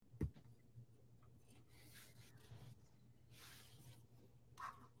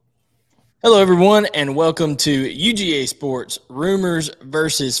Hello, everyone, and welcome to UGA Sports Rumors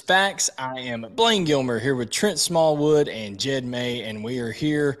versus Facts. I am Blaine Gilmer here with Trent Smallwood and Jed May, and we are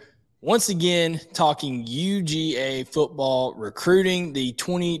here once again talking UGA football recruiting. The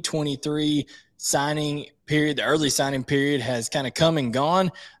 2023 signing period, the early signing period, has kind of come and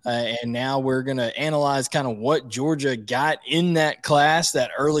gone, and now we're going to analyze kind of what Georgia got in that class,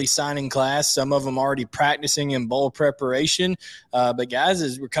 that early signing class. Some of them already practicing in bowl preparation, but guys,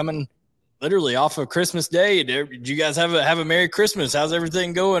 as we're coming literally off of Christmas Day. Did you guys have a Merry Christmas? How's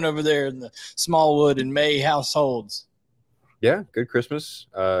everything going over there in the Smallwood and May households? Yeah, good Christmas.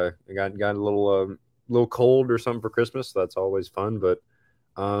 I got a little cold or something for Christmas. So that's always fun, but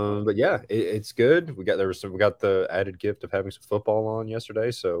yeah, it's good. We got the added gift of having some football on yesterday,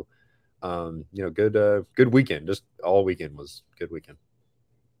 so good weekend. Just all weekend was a good weekend.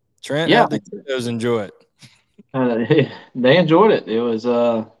 Trent, Yeah, how'd the kiddos enjoy it? they enjoyed it. It was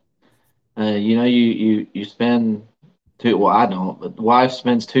you spend two. Well, I don't, but the wife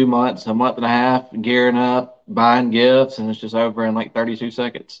spends 2 months, a month and a half gearing up, buying gifts, and it's just over in like 32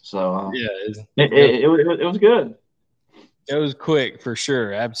 seconds. So Yeah, it was good. it was quick for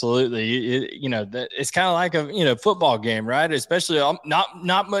sure. Absolutely. It's kind of like a football game, right? Especially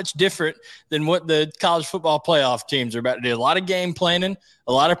not much different than what the college football playoff teams are about to do. A lot of game planning,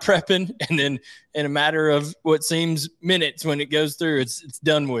 a lot of prepping, and then in a matter of what seems minutes when it goes through, it's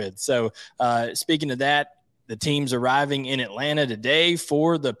done with. So speaking of that, the teams arriving in Atlanta today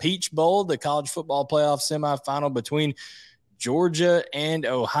for the Peach Bowl, the college football playoff semifinal between Georgia and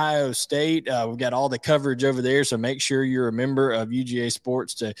Ohio State. We've got all the coverage over there, so make sure you're a member of UGA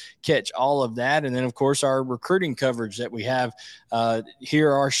Sports to catch all of that. And then, of course, our recruiting coverage that we have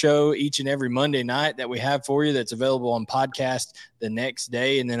here, our show each and every Monday night that we have for you that's available on podcast the next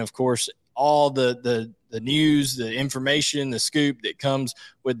day. And then, of course, all the news, the information, the scoop that comes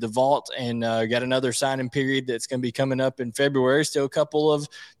with the vault, and got another signing period that's going to be coming up in February. Still a couple of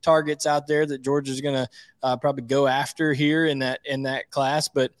targets out there that Georgia's going to probably go after here in that class.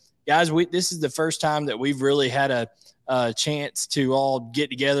 But guys, this is the first time that we've really had a chance to all get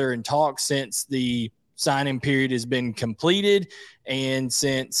together and talk since the signing period has been completed, and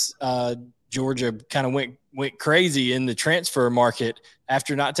since Georgia kind of went crazy in the transfer market.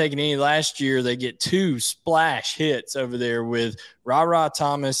 After not taking any last year, they get two splash hits over there with Ra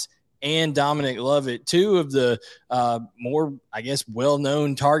Thomas and Dominic Lovett, two of the more, I guess,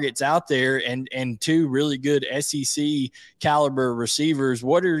 well-known targets out there, and two really good SEC caliber receivers.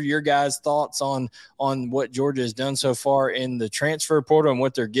 What are your guys' thoughts on what Georgia has done so far in the transfer portal and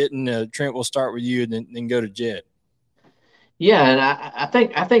what they're getting? Trent, we'll start with you and then go to Jed. Yeah, and I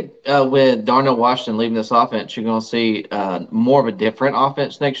think with Darnell Washington leaving this offense, you're going to see more of a different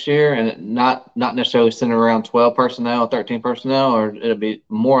offense next year, and not necessarily centered around 12 personnel, 13 personnel, or it'll be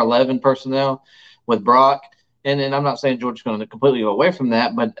more 11 personnel with Brock. And then I'm not saying Georgia's going to completely go away from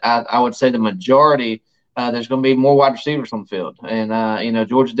that, but I would say the majority there's going to be more wide receivers on the field, and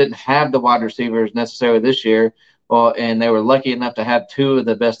Georgia didn't have the wide receivers necessarily this year, well, and they were lucky enough to have two of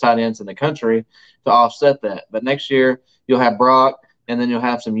the best tight ends in the country to offset that. But next year you'll have Brock, and then you'll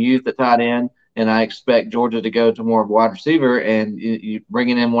have some youth at tight end. And I expect Georgia to go to more of a wide receiver, and you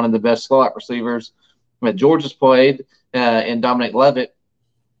bringing in one of the best slot receivers that Georgia's played in Dominic Levitt,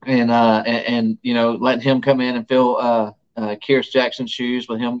 and letting him come in and fill Kyrus Jackson's shoes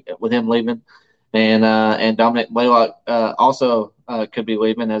with him leaving, and Dominic Blaylock also could be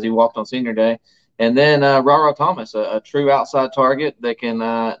leaving as he walked on senior day. And then Ra Thomas, a true outside target that can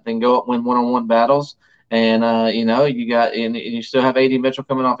go up win one-on-one battles. And you still have AD Mitchell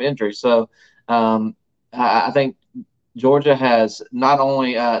coming off injury. So I think Georgia has not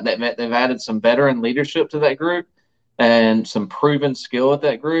only they've added some veteran leadership to that group and some proven skill at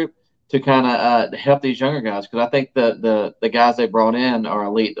that group to kind of help these younger guys, because I think the guys they brought in are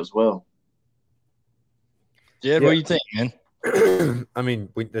elite as well. Jed, what do you think, man? I mean,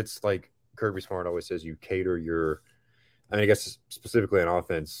 that's like Kirby Smart always says, you cater your, I guess specifically on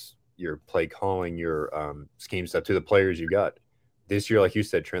offense, your play calling, your scheme stuff to the players you got. This year, like you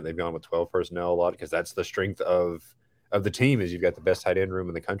said, Trent, they've gone with 12 personnel a lot because that's the strength of the team, is you've got the best tight end room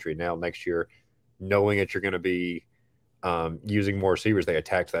in the country. Now next year, knowing that you're going to be using more receivers, they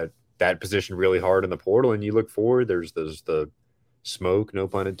attacked that position really hard in the portal, and you look forward. There's the smoke, no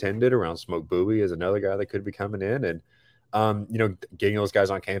pun intended, around Smoke Booby is another guy that could be coming in, and getting those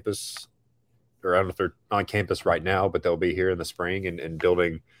guys on campus, or I don't know if they're on campus right now, but they'll be here in the spring and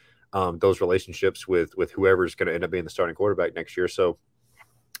building those relationships with whoever's going to end up being the starting quarterback next year. So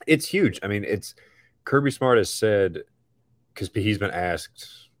it's huge. I mean, it's Kirby Smart has said, because he's been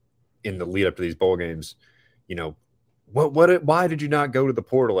asked in the lead up to these bowl games, Why did you not go to the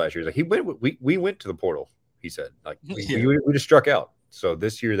portal last year? He's like, we went to the portal. He said, like, we just struck out. So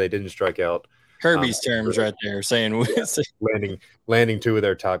this year they didn't strike out. Kirby's terms right there, saying landing two of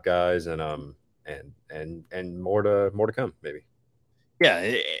their top guys, and more to come, maybe.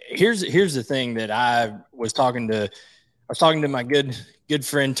 Yeah, here's the thing that I was talking to my good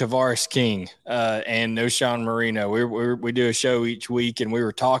friend Tavares King and O'Shawn Marino. We do a show each week, and we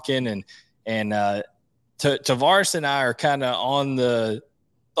were talking, and Tavares and I are kind of on the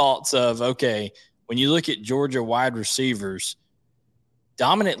thoughts of, okay, when you look at Georgia wide receivers,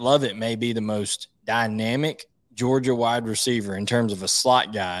 Dominic Lovett may be the most dynamic Georgia wide receiver in terms of a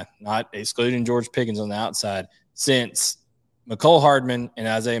slot guy, not excluding George Pickens on the outside, since McCole Hardman and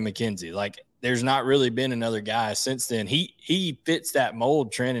Isaiah McKenzie. Like, there's not really been another guy since then. He fits that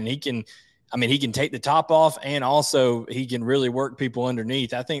mold, Trent, and he can take the top off, and also he can really work people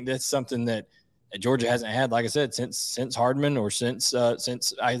underneath. I think that's something that Georgia hasn't had, like I said, since Hardman or since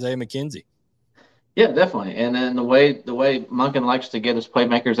Isaiah McKenzie. Yeah, definitely. And then the way Monken likes to get his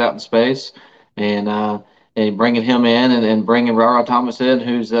playmakers out in space, and bringing him in, and bringing Rara Thomas in,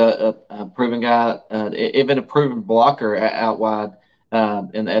 who's a proven guy, even a proven blocker out wide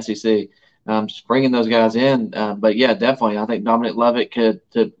in the SEC. Just bringing those guys in. But yeah, definitely, I think Dominic Lovett could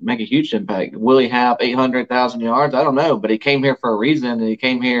make a huge impact. Will he have 800,000 yards? I don't know, but he came here for a reason, and he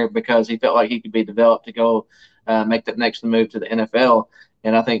came here because he felt like he could be developed to go make that next move to the NFL.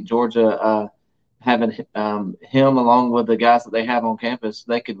 And I think Georgia, having him along with the guys that they have on campus,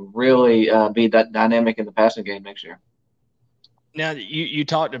 they could really be that dynamic in the passing game next year. Now, you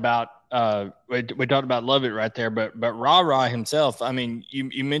talked about we talked about Lovett right there, but Ra himself, I mean,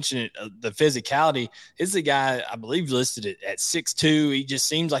 you mentioned it, the physicality. This is a guy, I believe, listed at 6'2". He just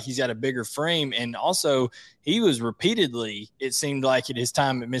seems like he's got a bigger frame, and also he was repeatedly, it seemed like at his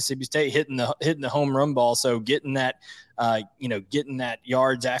time at Mississippi State, hitting the home run ball. So getting that getting that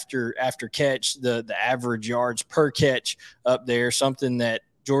yards after catch, the average yards per catch up there, something that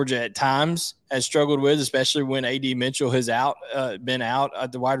Georgia at times has struggled with, especially when A.D. Mitchell has been out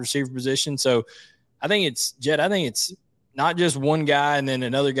at the wide receiver position. So I think it's not just one guy and then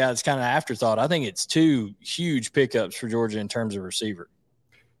another guy that's kind of afterthought. I think it's two huge pickups for Georgia in terms of receiver.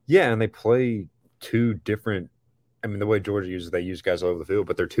 Yeah, and they play two different – I mean, the way Georgia they use guys all over the field,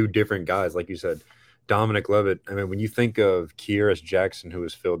 but they're two different guys. Like you said, Dominic Lovett, I mean, when you think of Kearis Jackson, who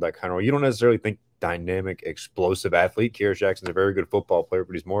has filled that kind of role, you don't necessarily think dynamic, explosive athlete. Kearis Jackson's a very good football player,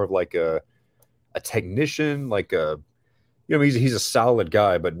 but he's more of like a technician, like he's a solid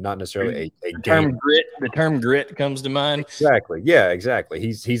guy, but not necessarily a term grit. The term grit comes to mind. Exactly. Yeah, exactly.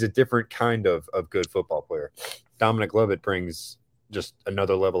 He's a different kind of good football player. Dominic Lovett brings just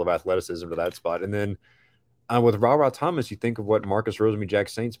another level of athleticism to that spot. And then with Ra Thomas, you think of what Marcus Rosemy-Jack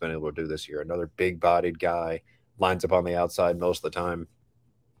Saint's been able to do this year. Another big-bodied guy, lines up on the outside most of the time.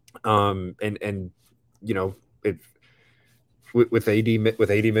 And you know, with AD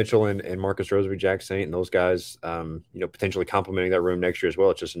Mitchell and Marcus Rosemy-Jack Saint and those guys, potentially complementing that room next year as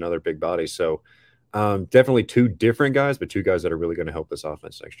well. It's just another big body. So definitely two different guys, but two guys that are really going to help this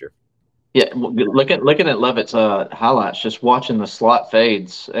offense next year. Yeah, looking at Lovett's highlights, just watching the slot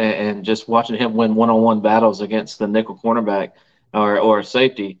fades and just watching him win one-on-one battles against the nickel cornerback or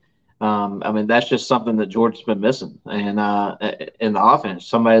safety. I mean, that's just something that Georgia's been missing, and in the offense,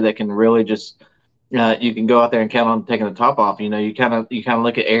 somebody that can really just you can go out there and count on taking the top off. You kind of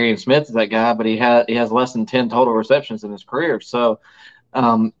look at Arian Smith as that guy, but he has less than 10 total receptions in his career. So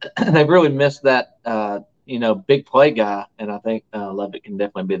they've really missed that big play guy, and I think Lovett can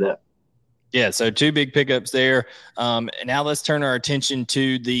definitely be that. Yeah, so two big pickups there. Now let's turn our attention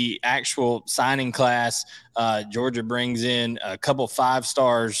to the actual signing class. Georgia brings in a couple 5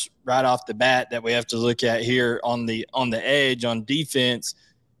 stars right off the bat that we have to look at here on the edge on defense.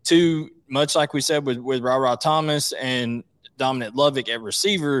 Two, much like we said with Ra Thomas and Dominic Lovett at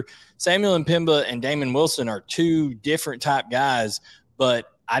receiver, Samuel Mpemba and Damon Wilson are two different type guys,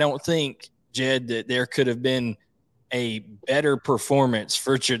 but I don't think, Jed, that there could have been a better performance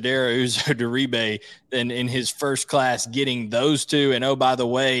for Chidera Uzodiribe than in his first class, getting those two. And, oh, by the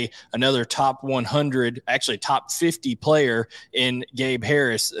way, another top 100, actually top 50 player in Gabe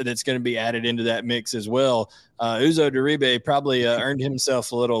Harris that's going to be added into that mix as well. Uzodiribe probably earned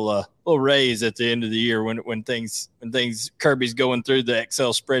himself a little raise at the end of the year when things Kirby's going through the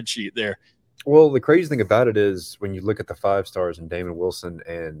Excel spreadsheet there. Well, the crazy thing about it is when you look at the 5 stars in Damon Wilson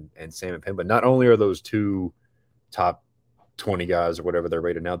and Sam Mpemba, not only are those two top 20 guys or whatever they're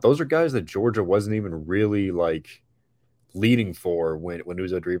rated now, those are guys that Georgia wasn't even really like leading for when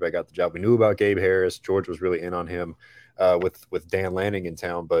Uzodiribe got the job. We knew about Gabe Harris. Georgia was really in on him with Dan Lanning in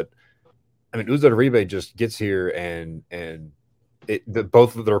town, but I mean, Uzo Uribe just gets here and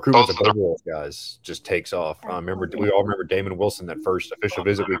both of the recruitments of both of those guys just takes off. We all remember Damon Wilson, that first official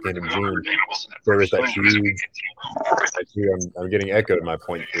visit weekend in June. There was that huge. I'm getting echoed. My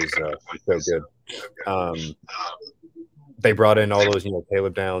point is so good. They brought in all those,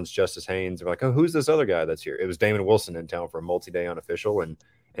 Caleb Downs, Justice Haynes. They're like, oh, who's this other guy that's here? It was Damon Wilson in town for a multi-day unofficial, and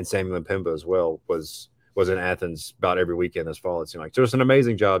Samuel Mpemba as well was in Athens about every weekend this fall, it seemed like. So it's an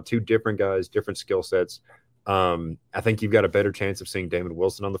amazing job. Two different guys, different skill sets. I think you've got a better chance of seeing Damon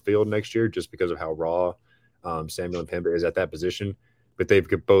Wilson on the field next year just because of how raw Samuel Mpemba is at that position. But they've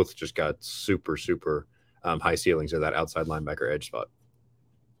both just got super, super high ceilings at that outside linebacker edge spot.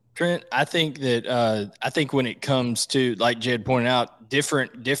 Trent, I think when it comes to, like Jed pointed out,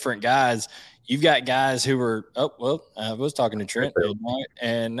 different guys, you've got guys who were, I was talking to Trent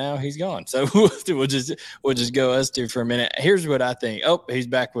and now he's gone. So we'll just go us two for a minute. Here's what I think. Oh, he's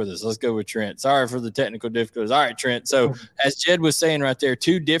back with us. Let's go with Trent. Sorry for the technical difficulties. All right, Trent. So as Jed was saying right there,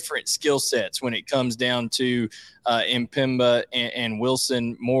 two different skill sets when it comes down to Mpemba and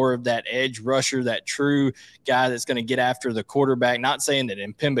Wilson, more of that edge rusher, that true guy that's going to get after the quarterback. Not saying that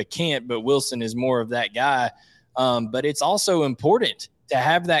Mpemba can't, but Wilson is more of that guy. But it's also important to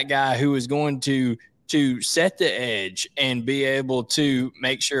have that guy who is going to set the edge and be able to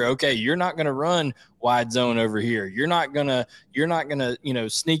make sure, okay, you're not going to run wide zone over here. You're not gonna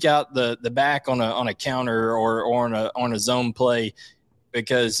sneak out the back on a counter or on a zone play,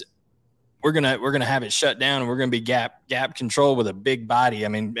 because we're gonna have it shut down and we're gonna be gap control with a big body. I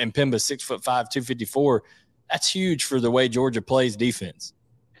mean, and Mpemba's 6'5", 254. That's huge for the way Georgia plays defense.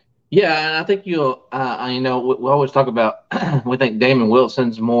 Yeah, and I think we always talk about we think Damon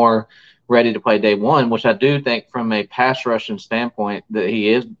Wilson's more ready to play day one, which I do think from a pass rushing standpoint that he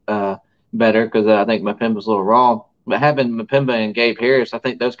is better, because I think Mpemba's a little raw. But having Mpemba and Gabe Harris, I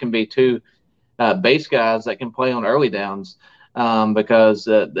think those can be two base guys that can play on early downs, because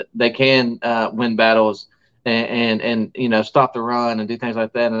they can win battles and stop the run and do things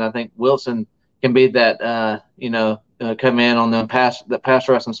like that. And I think Wilson can be that come in on the pass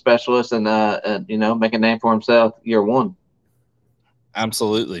rushing specialist and make a name for himself year one.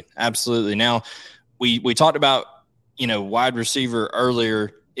 Absolutely. Now, we talked about wide receiver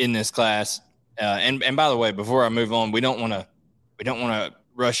earlier in this class, and by the way, before I move on, we don't want to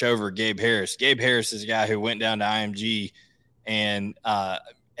rush over Gabe Harris. Gabe Harris is a guy who went down to IMG, and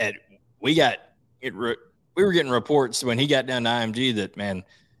we were getting reports when he got down to IMG that, man,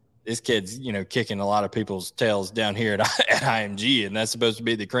 this kid's, kicking a lot of people's tails down here at IMG, and that's supposed to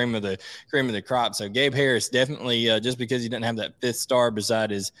be the cream of the crop. So Gabe Harris definitely, just because he doesn't have that fifth star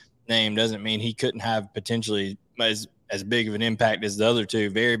beside his name doesn't mean he couldn't have potentially as big of an impact as the other two.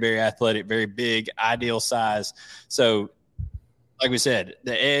 Very, very athletic, very big, ideal size. So like we said,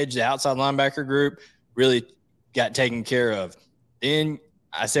 the edge, the outside linebacker group really got taken care of. Then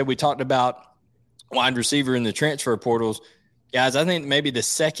I said we talked about wide receiver in the transfer portals. Guys, I think maybe the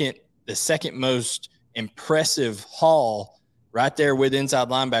second most impressive haul right there with inside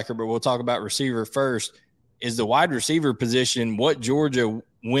linebacker, but we'll talk about receiver first, is the wide receiver position. What Georgia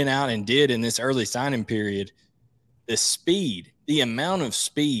went out and did in this early signing period, the speed, the amount of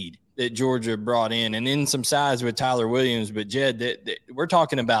speed that Georgia brought in, and in some size with Tyler Williams. But Jed, we're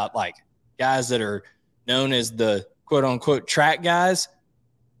talking about like guys that are known as the quote unquote track guys.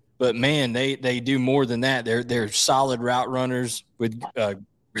 But man, they do more than that. They're solid route runners with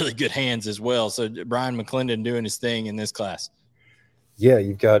really good hands as well. So Brian McClendon doing his thing in this class. Yeah,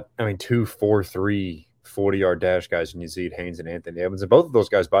 you've got, 2 4-3 40-yard dash guys in Yazeed Haynes and Anthony Evans. And both of those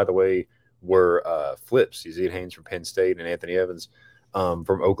guys, by the way, were flips. Yazeed Haynes from Penn State and Anthony Evans from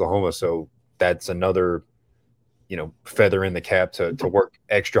Oklahoma. So that's another, feather in the cap to work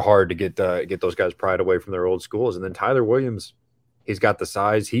extra hard to get those guys pried away from their old schools. And then Tyler Williams, he's got the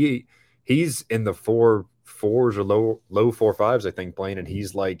size. He's in the 4.4s or low 4.5s, I think, playing, and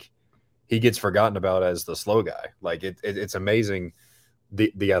he's like, he gets forgotten about as the slow guy. Like it's amazing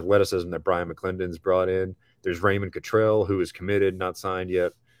the athleticism that Brian McClendon's brought in. There's Raymond Cottrell, who is committed, not signed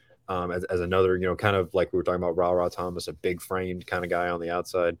yet, as another, kind of like we were talking about Ra Thomas, a big framed kind of guy on the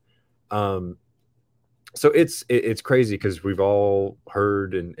outside. So it's crazy because we've all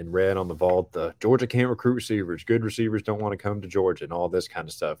heard and read on the vault, the Georgia can't recruit receivers. Good receivers don't want to come to Georgia and all this kind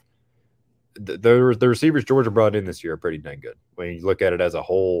of stuff. The receivers Georgia brought in this year are pretty dang good. When you look at it as a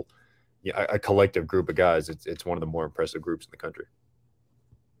whole, a collective group of guys, it's one of the more impressive groups in the country.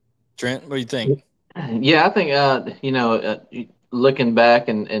 Trent, what do you think? Yeah, I think, looking back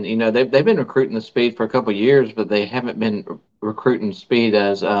and they've been recruiting the speed for a couple of years, but they haven't been recruiting speed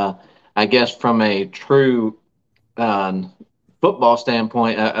as I guess from a true football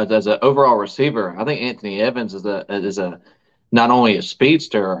standpoint, as an overall receiver, I think Anthony Evans is a not only a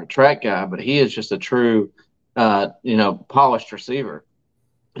speedster or a track guy, but he is just a true, polished receiver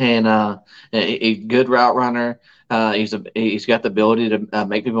and a good route runner. He's got the ability to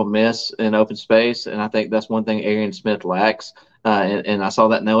make people miss in open space, and I think that's one thing Arian Smith lacks. And I saw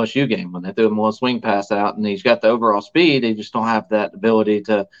that in the LSU game when they threw him one swing pass out, and he's got the overall speed. He just don't have that ability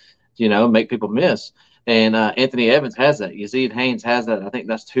to, make people miss. And Anthony Evans has that. Yazeed Haynes has that. I think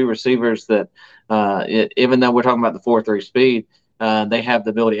that's two receivers that, even though we're talking about the 4.3 speed, they have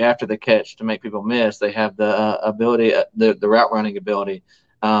the ability after the catch to make people miss. They have the ability, the route running ability.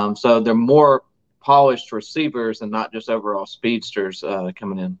 So they're more polished receivers and not just overall speedsters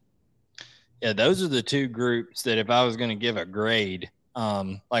coming in. Yeah, those are the two groups that if I was going to give a grade,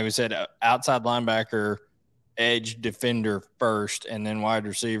 like we said, outside linebacker, edge defender first, and then wide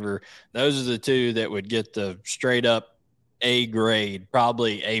receiver, those are the two that would get the straight up A grade,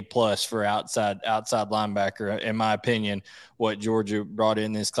 probably A+ for outside linebacker, in my opinion, what Georgia brought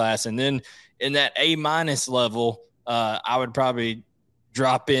in this class. And then in that A- level, I would probably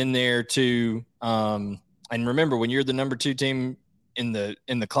drop in there to and remember, when you're the number 2 team in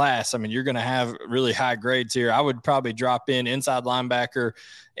the class, I mean, you're going to have really high grades here. I would probably drop in inside linebacker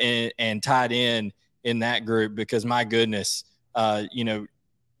and tight end in that group, because my goodness,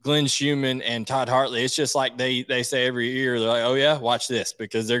 Glenn Schumann and Todd Hartley, it's just like they say every year, they're like, oh yeah, watch this,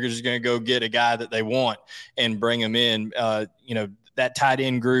 because they're just going to go get a guy that they want and bring him in. That tight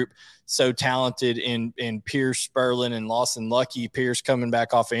end group, so talented in Pierce, Sperlin, and Lawson Lucky. Pierce coming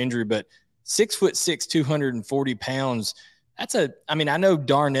back off of injury, but 6'6", 240 pounds. I know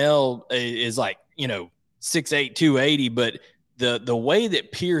Darnell is like, 6'8", 280, but the way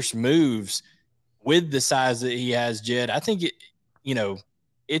that Pierce moves with the size that he has, Jed, I think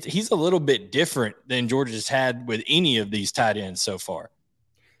he's a little bit different than Georgia's had with any of these tight ends so far.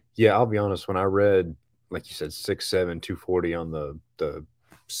 Yeah, I'll be honest. When I read, like you said, 6'7", 240 on the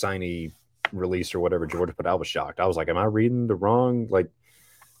signee release or whatever Georgia put, I was shocked. I was like, am I reading the wrong? Like,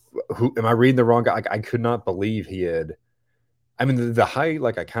 am I reading the wrong guy? I could not believe he had. I mean, the height,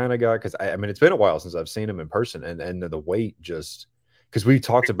 like I kind of got, because I mean, it's been a while since I've seen him in person, and the weight just, because we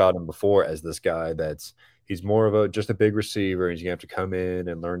talked about him before as this guy he's more of just a big receiver, and he's gonna have to come in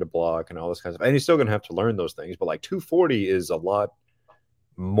and learn to block and all this kind of stuff, and he's still gonna have to learn those things. But like 240 is a lot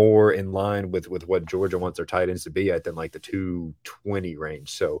more in line with what Georgia wants their tight ends to be at than like the 220 range.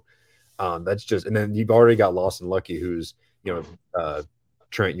 So that's just, and then you've already got Lawson Lucky, who's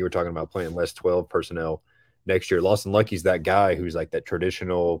Trent, you were talking about playing less 12 personnel next year. Lawson Lucky's that guy who's like that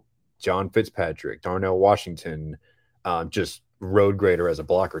traditional John Fitzpatrick, Darnell Washington, just road grader as a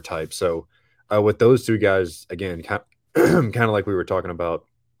blocker type. So with those two guys, again, kind of like we were talking about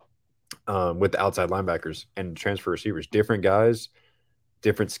with the outside linebackers and transfer receivers, different guys,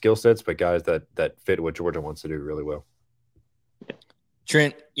 different skill sets, but guys that fit what Georgia wants to do really well.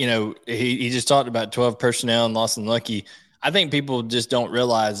 Trent, he just talked about 12 personnel and Lawson Lucky. I think people just don't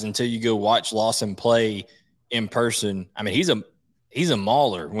realize until you go watch Lawson play in person. I mean, he's a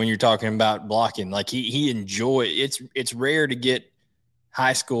mauler when you're talking about blocking. Like he it's rare to get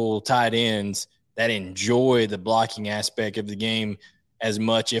high school tight ends that enjoy the blocking aspect of the game as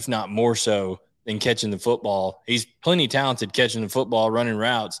much, if not more so, than catching the football. He's plenty talented catching the football, running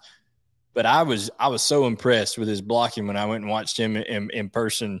routes, but I was so impressed with his blocking when I went and watched him in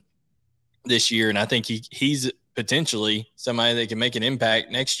person this year, and I think he's potentially somebody that can make an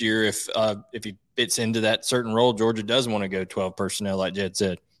impact next year if he fits into that certain role. Georgia does want to go 12 personnel, like Jed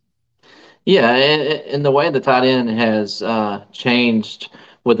said. Yeah, and the way the tight end has changed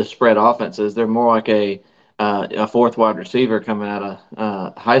with the spread offenses, they're more like a fourth wide receiver coming out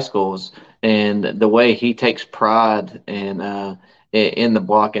of high schools, and the way he takes pride in the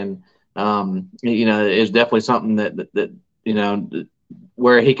blocking, is definitely something that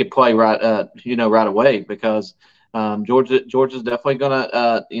where he could play right away, because Georgia's definitely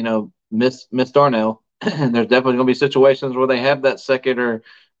gonna miss Darnell. And there's definitely gonna be situations where they have that second or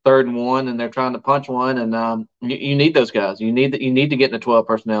third and one, and they're trying to punch one, and you need those guys. You need to get in the 12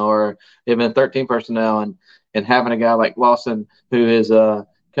 personnel or even 13 personnel, and having a guy like Lawson who is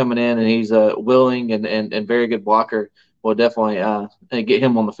coming in and he's willing and very good blocker will definitely get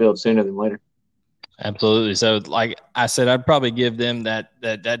him on the field sooner than later. Absolutely. So, like I said, I'd probably give them that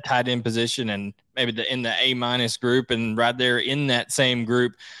tight end position, and maybe in the A- group, and right there in that same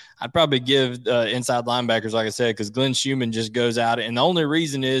group, I'd probably give inside linebackers, like I said, because Glenn Schumann just goes out, and the only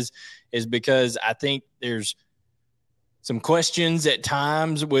reason is because I think there's some questions at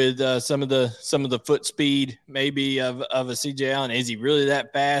times with some of the foot speed maybe of a CJ Allen. Is he really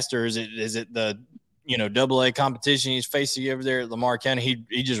that fast, or is it the double A competition he's facing over there at Lamar County,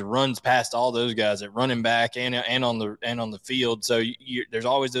 he just runs past all those guys at running back and on the field. So there's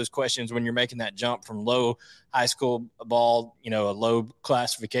always those questions when you're making that jump from low high school ball, a low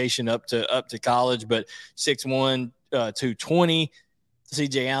classification up to college, but 6'1", 220.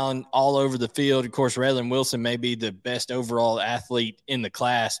 CJ Allen all over the field. Of course, Raylan Wilson may be the best overall athlete in the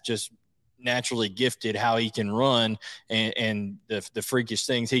class, just naturally gifted how he can run and the freakish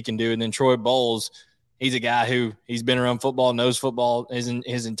things he can do. And then Troy Bowles, he's a guy who he's been around football, knows football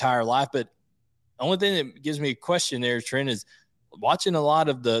his entire life. But the only thing that gives me a question there, Trent, is watching a lot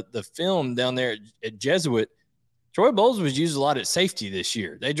of the film down there at Jesuit. Troy Bowles was used a lot at safety this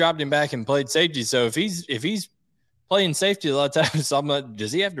year. They dropped him back and played safety. So if he's playing safety a lot of times,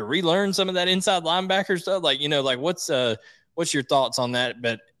 does he have to relearn some of that inside linebacker stuff? What's your thoughts on that?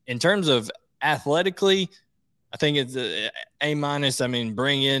 But in terms of athletically, I think it's A-. I mean,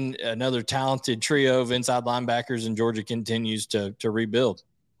 bring in another talented trio of inside linebackers, and Georgia continues to rebuild.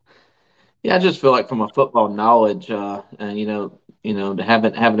 Yeah, I just feel like from a football knowledge, having a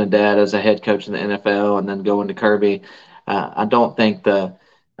dad as a head coach in the NFL and then going to Kirby, I don't think the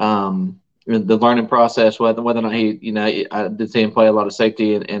learning process, whether or not I did see him play a lot of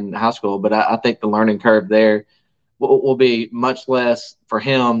safety in high school, but I think the learning curve there will be much less for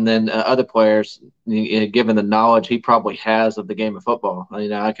him than other players, given the knowledge he probably has of the game of football.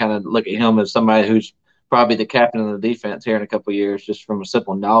 I kind of look at him as somebody who's probably the captain of the defense here in a couple of years, just from a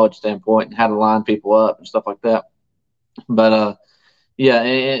simple knowledge standpoint and how to line people up and stuff like that. But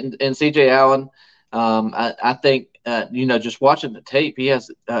and CJ Allen, I think just watching the tape, he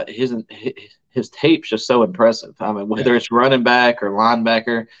has his tape's just so impressive. I mean, whether it's running back or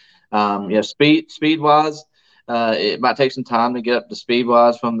linebacker, speed wise, it might take some time to get up to speed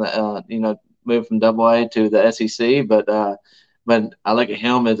wise from the move from AA to the SEC, but I look at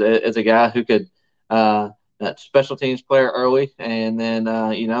him as a guy who could special teams player early, and then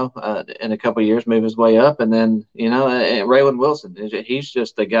in a couple of years move his way up, and then Raylan Wilson, he's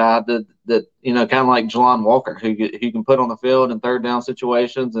just a guy that kind of like Jelon Walker, who can put on the field in third down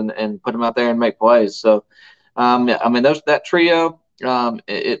situations and put him out there and make plays. So that trio.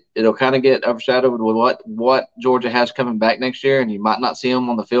 It'll kind of get overshadowed with what Georgia has coming back next year, and you might not see them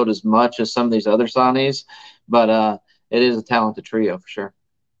on the field as much as some of these other signees, but it is a talented trio for sure.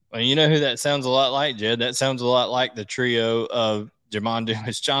 Well, you know who that sounds a lot like, Jed? That sounds a lot like the trio of Jamon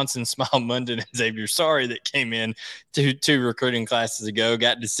Dumas-Johnson, Smile Munden, and Xavier Sorry that came in two recruiting classes ago,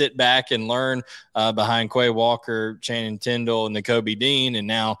 got to sit back and learn behind Quay Walker, Shannon Tyndall, and Nakobe Dean, and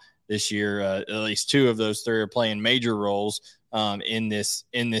now this year at least two of those three are playing major roles in this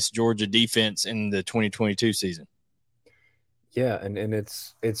Georgia defense in the 2022 season. Yeah, and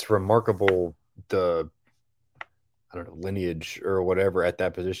it's remarkable the lineage or whatever at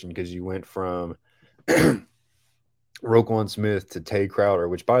that position, because you went from Roquan Smith to Tay Crowder,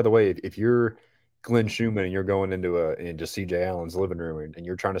 which, by the way, if you're Glenn Schumann and you're going into CJ Allen's living room and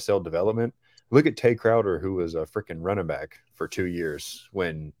you're trying to sell development, look at Tay Crowder, who was a freaking running back for 2 years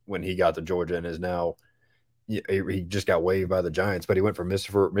when he got to Georgia and is now he just got waived by the Giants, but he went from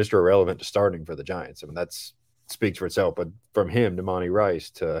Mr. Irrelevant to starting for the Giants. I mean, that speaks for itself. But from him to Monty Rice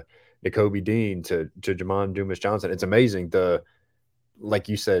to Nakobe Dean to Jamon Dumas-Johnson, it's amazing. Like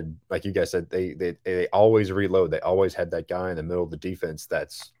you guys said, they always reload. They always had that guy in the middle of the defense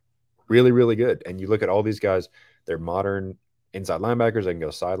that's really, really good. And you look at all these guys, they're modern inside linebackers. They can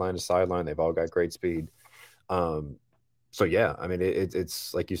go sideline to sideline. They've all got great speed. So yeah, I mean,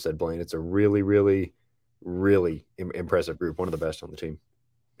 it's like you said, Blaine, it's a really, really, really impressive group. One of the best on the team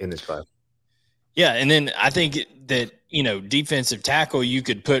in this class. Yeah, and then I think that, defensive tackle you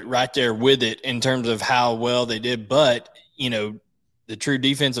could put right there with it in terms of how well they did. But, the true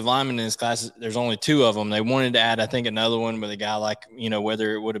defensive linemen in this class, there's only two of them. They wanted to add, I think, another one with a guy like,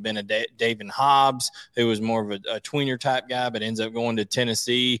 whether it would have been a David Hobbs, who was more of a tweener type guy, but ends up going to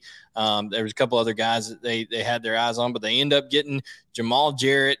Tennessee. There was a couple other guys that they had their eyes on, but they end up getting Jamal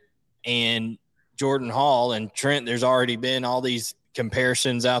Jarrett and Jordan Hall. And Trent, there's already been all these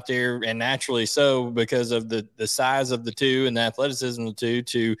comparisons out there, and naturally so, because of the size of the two and the athleticism of the two,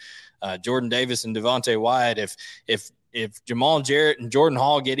 to Jordan Davis and Devontae Wyatt. If Jamal Jarrett and Jordan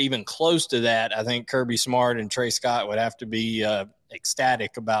Hall get even close to that, I think Kirby Smart and Trey Scott would have to be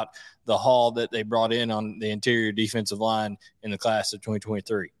ecstatic about the haul that they brought in on the interior defensive line in the class of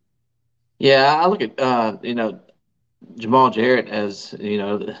 2023. Yeah, I look at Jamal Jarrett as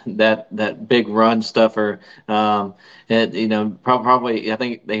that big run stuffer. Probably I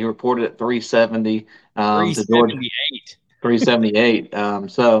think they reported at 370. 378. 378.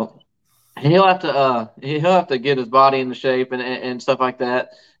 So he'll have to get his body into shape and stuff like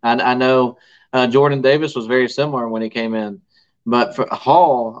that. I know Jordan Davis was very similar when he came in. But for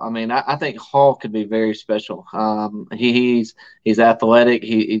Hall, I mean, I think Hall could be very special. He's athletic.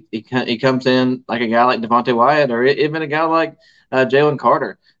 He comes in like a guy like Devontae Wyatt, or even a guy like Jalen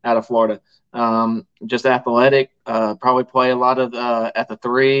Carter out of Florida. Just athletic. Probably play a lot of at the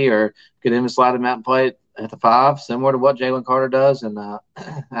 3, or could even slide him out and play at the 5, similar to what Jalen Carter does. And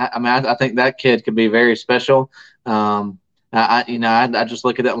I think that kid could be very special. I just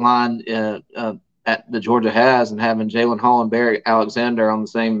look at that line at the Georgia has, and having Jalen Hall and Barry Alexander on the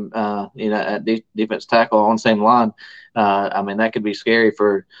same, at defense tackle on the same line. That could be scary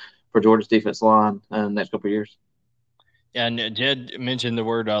for Georgia's defense line in the next couple of years. Yeah, and Jed mentioned the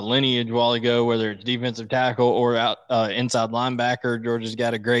word lineage a while ago, whether it's defensive tackle or inside linebacker. Georgia's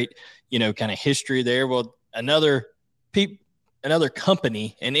got a great, kind of history there. Well, another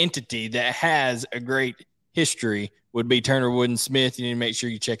company, an entity that has a great history would be Turner Wood & Smith. You need to make sure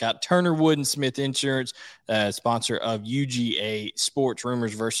you check out Turner Wood & Smith Insurance, sponsor of UGA Sports,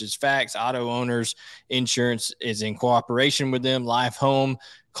 Rumors versus Facts. Auto Owners Insurance is in cooperation with them. Life, home,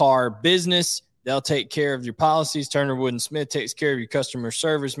 car, business. They'll take care of your policies. Turner Wood & Smith takes care of your customer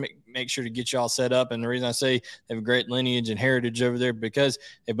service. Make sure to get you all set up. And the reason I say they have a great lineage and heritage over there, because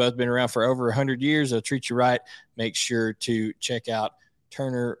they've both been around for over 100 years. They'll treat you right. Make sure to check out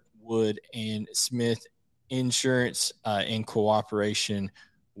Turner Wood & Smith Insurance in cooperation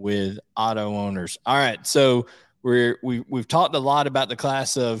with Auto Owners. All right, so we've talked a lot about the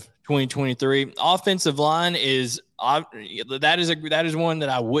class of 2023. Offensive line is that is one that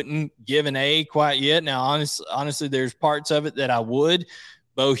I wouldn't give an A quite yet. Now, honestly, there's parts of it that I would.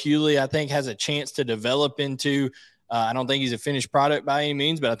 Bo Hughley, I think, has a chance to develop into. I don't think he's a finished product by any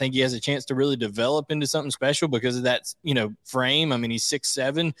means, but I think he has a chance to really develop into something special because of that, frame. I mean, he's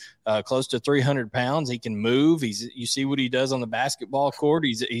 6'7", close to 300 pounds. He can move. You see what he does on the basketball court.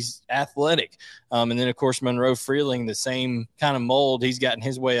 He's athletic. And then, of course, Monroe Freeling, the same kind of mold. He's gotten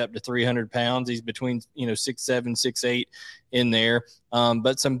his way up to 300 pounds. He's between, 6'7", 6'8" in there.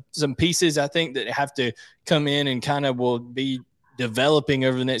 But some pieces I think that have to come in and kind of will be developing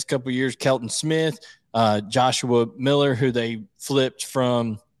over the next couple of years. Kelton Smith, Joshua Miller, who they flipped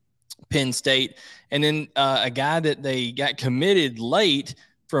from Penn State, and then a guy that they got committed late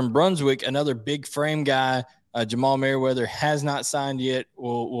from Brunswick, another big frame guy, Jamal Merriweather, has not signed yet.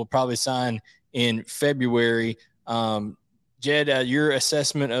 Will probably sign in February. Jed, your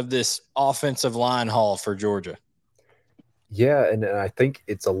assessment of this offensive line haul for Georgia? Yeah, and I think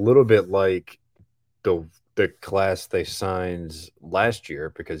it's a little bit like the class they signed last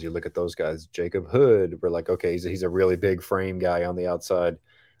year, because you look at those guys. Jacob Hood, we're like, okay, he's a really big frame guy on the outside.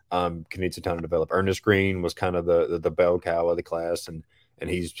 Needs a ton to develop. Ernest Green was kind of the bell cow of the class, and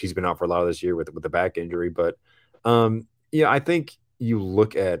he's been out for a lot of this year with the back injury. But I think you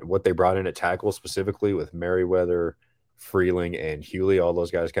look at what they brought in at tackle, specifically with Merriweather, Freeling, and Hughley. All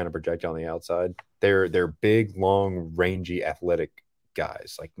those guys kind of project on the outside. They're big, long, rangy, athletic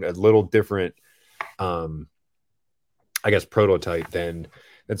guys, like a little different prototype than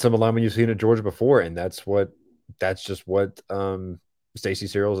some alignment you've seen at Georgia before. And that's just what Stacey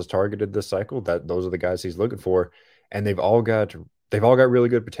Searles has targeted this cycle. Those are the guys he's looking for. And they've all got really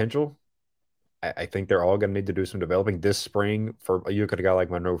good potential. I think they're all going to need to do some developing this spring. For you look at a guy like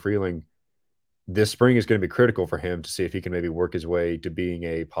Monroe Freeling, this spring is going to be critical for him to see if he can maybe work his way to being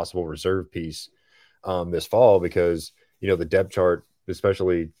a possible reserve piece this fall, because, the depth chart,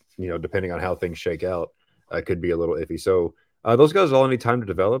 especially, depending on how things shake out, could be a little iffy. So those guys all need time to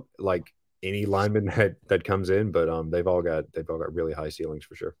develop, like any lineman that comes in, but they've all got really high ceilings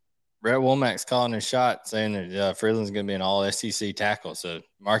for sure. Brett Womack's calling his shot, saying that Freeland's going to be an all SEC tackle. So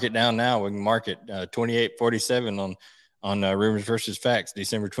mark it down now. We can mark it 28-47 on Rumors versus Facts,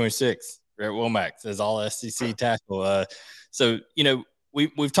 December 26th. Brett Womack says all SEC tackle. So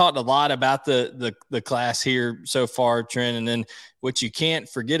we've talked a lot about the class here so far, Trent, and then what you can't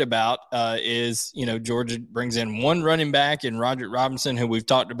forget about is Georgia brings in one running back in Roderick Robinson, who we've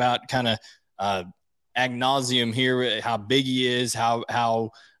talked about kind of ad nauseum here, how big he is,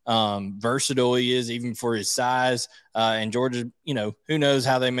 how versatile he is, even for his size. And Georgia, who knows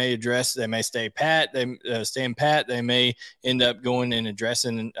how they may address. They may stay pat. They stand pat. They may end up going and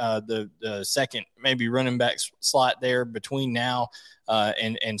addressing the second, maybe running back slot there between now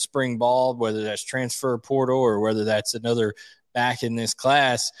and spring ball, whether that's transfer portal or whether that's another back in this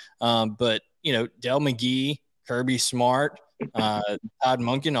class. But Del McGee, Kirby Smart, Todd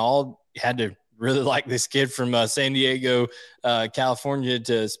Monken all had to really like this kid from San Diego, California,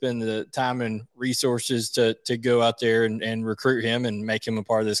 to spend the time and resources to go out there and recruit him and make him a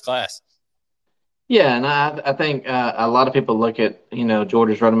part of this class. Yeah, and I think a lot of people look at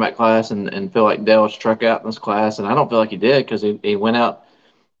Georgia's running back class and feel like Dale struck out in this class, and I don't feel like he did because he went out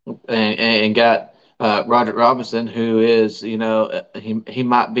and got Roderick Robinson, who is he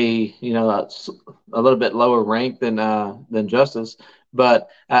might be a little bit lower ranked than Justice, but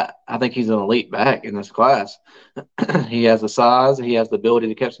I think he's an elite back in this class. He has the size, he has the ability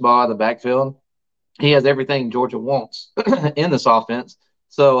to catch the ball in the backfield, he has everything Georgia wants in this offense.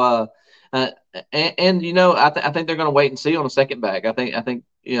 So, uh, I think they're going to wait and see on a second back. I think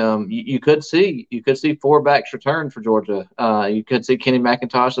you could see four backs return for Georgia. You could see Kenny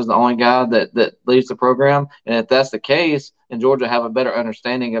McIntosh as the only guy that leads the program, and if that's the case, and Georgia have a better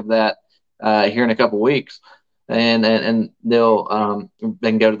understanding of that here in a couple weeks. And they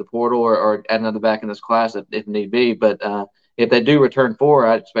can go to the portal or add another back in this class if need be. But if they do return four,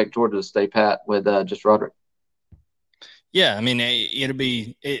 I expect Georgia to stay pat with just Roderick. Yeah, I mean, it'll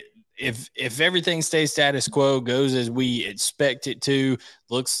be if everything stays status quo, goes as we expect it to.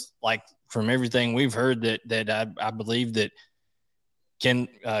 Looks like from everything we've heard that I believe that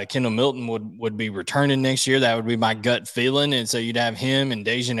Kendall Milton would be returning next year. That would be my gut feeling. And so you'd have him and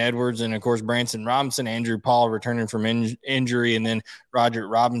Dejan Edwards and, of course, Branson Robinson, Andrew Paul returning from injury, and then Roger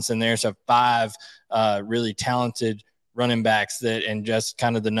Robinson there. So 5 really talented running backs that, and just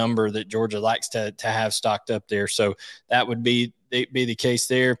kind of the number that Georgia likes to have stocked up there. So that would be the case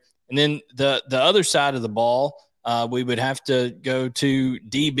there. And then the other side of the ball, we would have to go to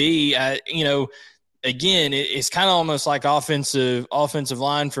DB. Again, it's kind of almost like offensive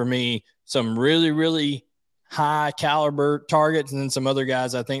line for me. Some really, really high caliber targets, and then some other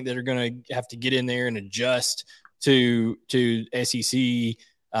guys I think that are going to have to get in there and adjust to SEC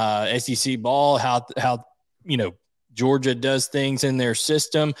ball. How Georgia does things in their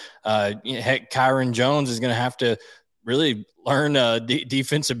system. Heck, Kyron Jones is going to have to really learn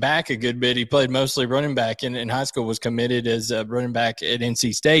defensive back a good bit. He played mostly running back in high school, was committed as a running back at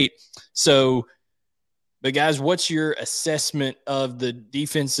NC State. So. But guys, what's your assessment of the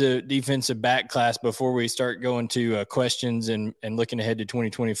defensive back class before we start going to questions and looking ahead to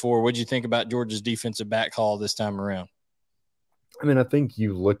 2024? What did you think about Georgia's defensive back haul this time around? I mean, I think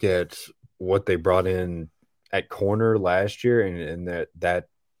you look at what they brought in at corner last year, and that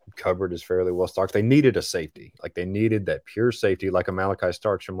cupboard is fairly well stocked. They needed a safety, like they needed that pure safety, like a Malachi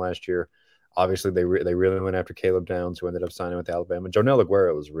Starks from last year. Obviously, they really went after Caleb Downs, who ended up signing with Alabama. Jonell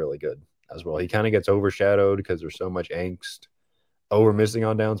Aguero was really good as well. He kind of gets overshadowed because there's so much angst over missing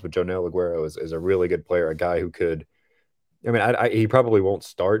on downs, but Jonell Aguero is a really good player, a guy who could – I mean, he probably won't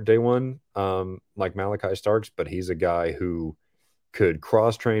start day one like Malachi Starks, but he's a guy who could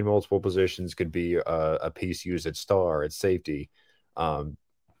cross-train multiple positions, could be a piece used at star, at safety.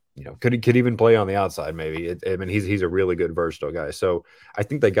 Could even play on the outside maybe. He's a really good versatile guy. So I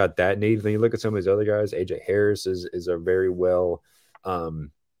think they got that need. Then you look at some of these other guys. AJ Harris is a very well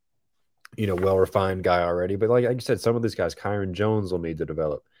well-refined guy already. But like I said, some of these guys, Kyron Jones will need to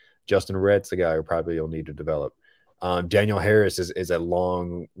develop. Justin Rhett's a guy who probably will need to develop. Daniel Harris is a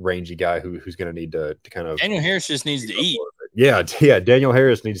long, rangy guy who's going to need to kind of. Daniel Harris just needs to eat. Yeah. Daniel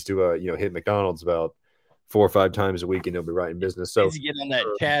Harris needs to hit McDonald's about 4 or 5 times a week, and he'll be right in business. So he needs to get on that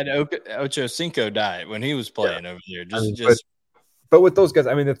Chad Ochocinco diet when he was playing over there. But with those guys,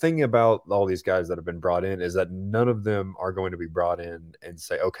 I mean, the thing about all these guys that have been brought in is that none of them are going to be brought in and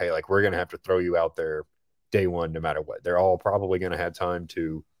say, okay, like we're going to have to throw you out there day one, no matter what. They're all probably going to have time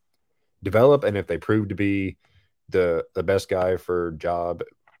to develop. And if they prove to be the best guy for job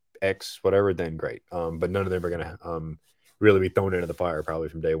X, whatever, then great. But none of them are going to really be thrown into the fire probably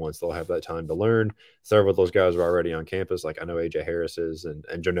from day one. So they'll have that time to learn. Several of those guys are already on campus. Like I know AJ Harris is, and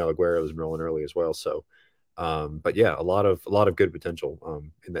Jonell Aguero is rolling early as well. So, but yeah, a lot of good potential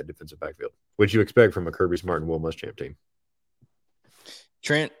in that defensive backfield, which you expect from a Kirby Smart and Will Muschamp team.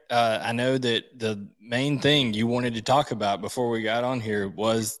 Trent, I know that the main thing you wanted to talk about before we got on here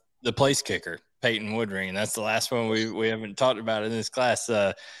was the place kicker, Peyton Woodring. That's the last one we haven't talked about in this class.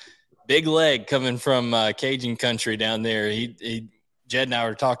 Big leg coming from Cajun country down there. Jed and I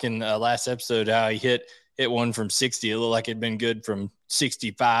were talking last episode how he hit one from 60. It looked like it'd been good from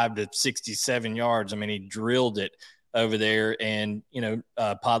 65 to 67 yards. I mean, he drilled it over there. And,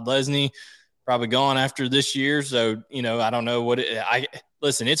 Pod Lesney probably gone after this year. So, I don't know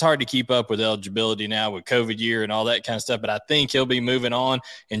listen, it's hard to keep up with eligibility now with COVID year and all that kind of stuff, but I think he'll be moving on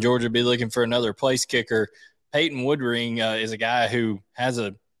and Georgia will be looking for another place kicker. Peyton Woodring is a guy who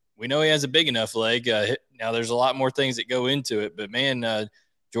we know he has a big enough leg. Now there's a lot more things that go into it, but man,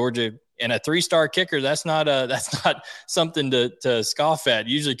 Georgia and a 3-star kicker, that's not something to scoff at.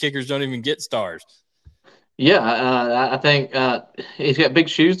 Usually kickers don't even get stars. Yeah, I think he's got big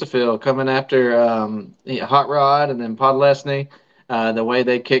shoes to fill coming after Hot Rod and then Podlesny, the way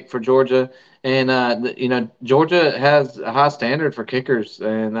they kick for Georgia. And Georgia has a high standard for kickers,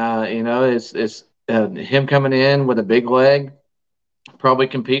 and it's him coming in with a big leg, probably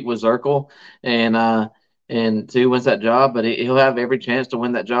compete with Zirkle and see who wins that job. But he'll have every chance to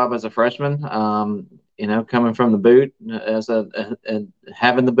win that job as a freshman. Coming from the boot and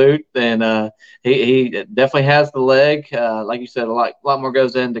having the boot, and he definitely has the leg. Like you said, a lot more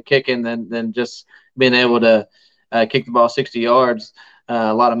goes into kicking than just being able to kick the ball 60 yards.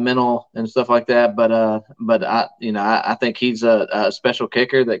 A lot of mental and stuff like that, but I think he's a special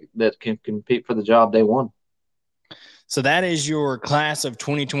kicker that can compete for the job day one. So that is your class of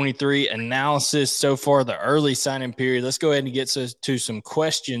 2023 analysis so far, the early signing period. Let's go ahead and get to some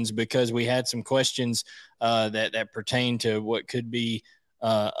questions, because we had some questions that pertain to what could be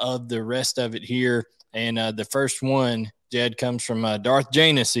of the rest of it here. And the first one, Jed, comes from Darth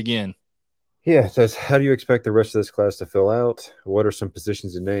Janus again. Yeah, it says, how do you expect the rest of this class to fill out? What are some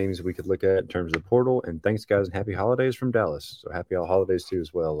positions and names we could look at in terms of the portal? And thanks, guys, and happy holidays from Dallas. So happy holidays to you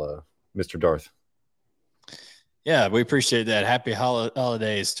as well, Mr. Darth. Yeah, we appreciate that. Happy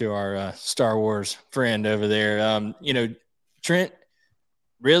holidays to our Star Wars friend over there. Trent,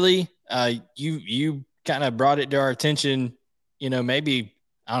 really, you kind of brought it to our attention, maybe,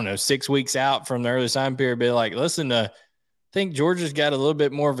 I don't know, 6 weeks out from the early sign period, be like, listen, I think Georgia's got a little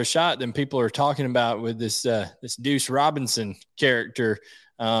bit more of a shot than people are talking about with this Deuce Robinson character.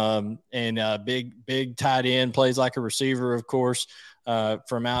 And big tight end, plays like a receiver, of course,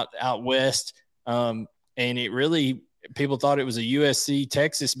 from out west. And it really, people thought it was a USC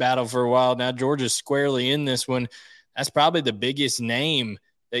Texas battle for a while. Now Georgia's squarely in this one. That's probably the biggest name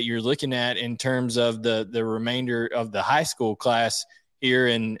that you're looking at in terms of the remainder of the high school class here.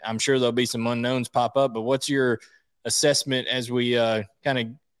 And I'm sure there'll be some unknowns pop up, but what's your assessment as we kind of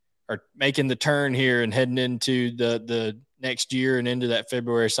are making the turn here and heading into the next year and into that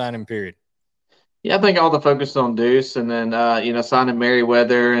February signing period? Yeah, I think all the focus is on Deuce, and then signing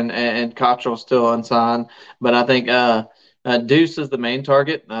Merriweather and Cottrell still unsigned. But I think Deuce is the main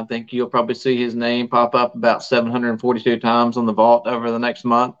target. I think you'll probably see his name pop up about 742 times on the vault over the next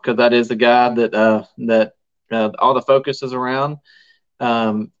month, because that is the guy that all the focus is around.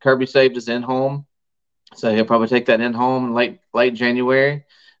 Kirby saved his in home, so he'll probably take that in home late January.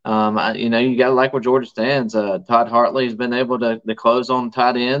 You got to like where Georgia stands. Todd Hartley has been able to close on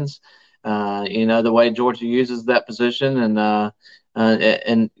tight ends. The way Georgia uses that position, and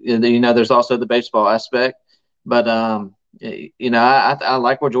there's also the baseball aspect. But I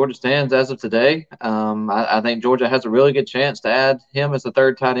like where Georgia stands as of today. I think Georgia has a really good chance to add him as a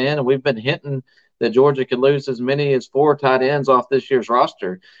third tight end, and we've been hinting that Georgia could lose as many as 4 tight ends off this year's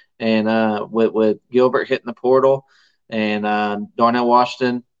roster. And with Gilbert hitting the portal and Darnell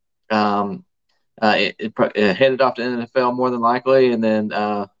Washington headed off to NFL more than likely, and then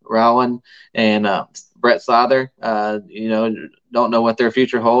Rowland and Brett Sather, don't know what their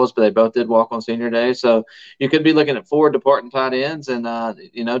future holds, but they both did walk on senior day. So you could be looking at 4 departing tight ends, and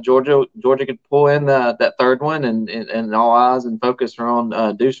Georgia could pull in that third one, and all eyes and focus are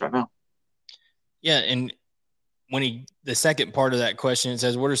on Deuce right now. Yeah, and the second part of that question, it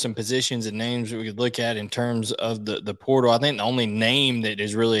says, what are some positions and names that we could look at in terms of the portal? I think the only name that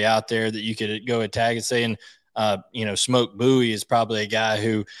is really out there that you could go and tag and saying, Smoke Bowie is probably a guy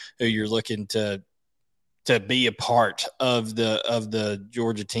who you're looking to be a part of the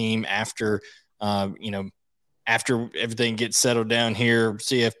Georgia team after everything gets settled down here,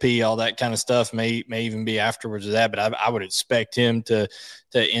 CFP, all that kind of stuff may even be afterwards of that. But I would expect him to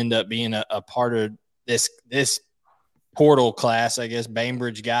end up being a part of this portal class. I guess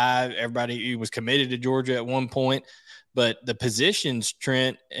Bainbridge guy, everybody who was committed to Georgia at one point. But the positions,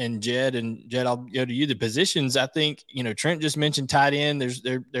 Trent and Jed, I'll go to you. The positions, I think, Trent just mentioned tight end. There's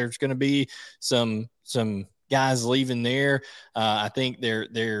going to be some guys leaving there. I think they're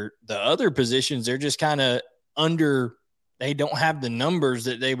the other positions, they're just kind of under. They don't have the numbers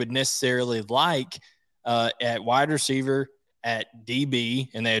that they would necessarily like at wide receiver, at DB,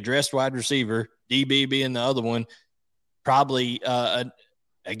 and they addressed wide receiver, DB being the other one. Probably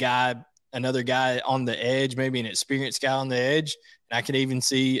another guy on the edge, maybe an experienced guy on the edge. And I could even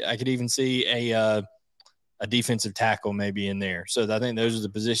see a defensive tackle maybe in there. So I think those are the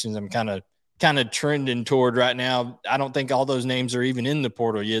positions I'm kind of trending toward right now. I don't think all those names are even in the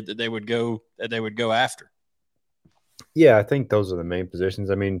portal yet that they would go after. Yeah, I think those are the main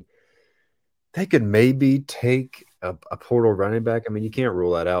positions. I mean, they could maybe take a portal running back. I mean, you can't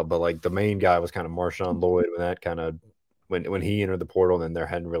rule that out, but like the main guy was kind of Marshawn Lloyd when he entered the portal, then there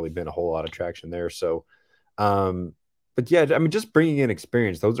hadn't really been a whole lot of traction there. So But yeah, I mean, just bringing in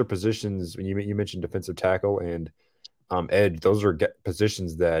experience. Those are positions when you mentioned defensive tackle and edge. Those are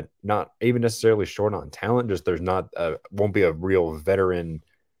positions that not even necessarily short on talent. Just there's not won't be a real veteran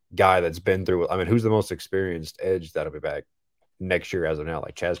guy that's been through. I mean, who's the most experienced edge that'll be back next year as of now?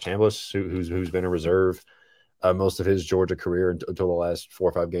 Like Chaz Chambliss, who's been a reserve most of his Georgia career until the last 4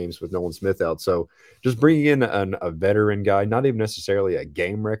 or 5 games with Nolan Smith out. So just bringing in a veteran guy, not even necessarily a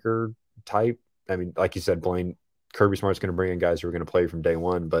game record type. I mean, like you said, Blaine, Kirby Smart's going to bring in guys who are going to play from day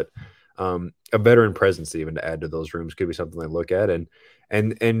one, but a veteran presence even to add to those rooms could be something they look at.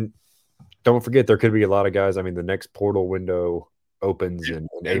 And don't forget, there could be a lot of guys. I mean, the next portal window opens in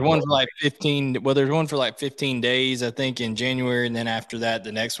There's April. one for like 15. Well, there's one for like 15 days, I think, in January, and then after that,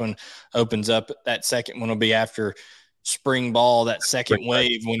 the next one opens up. That second one will be after spring ball. That second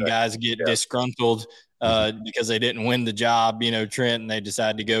wave when guys get disgruntled because they didn't win the job, Trent, and they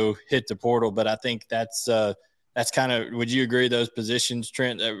decide to go hit the portal. But I think that's kind of. Would you agree those positions,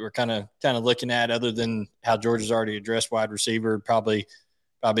 Trent, that we're kind of looking at, other than how Georgia's already addressed wide receiver, probably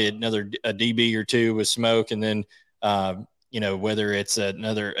another a DB or two with Smoke, and then. Whether it's an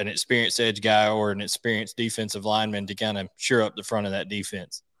experienced edge guy or an experienced defensive lineman to kind of shore up the front of that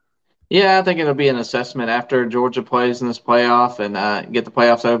defense. Yeah, I think it'll be an assessment after Georgia plays in this playoff and get the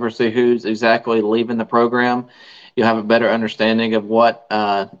playoffs over, see who's exactly leaving the program. You'll have a better understanding of what,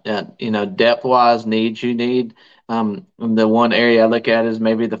 depth-wise needs you need. The one area I look at is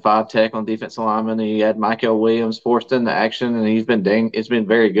maybe the 5 tech on defensive lineman. You had Michael Williams forced into action, and it's been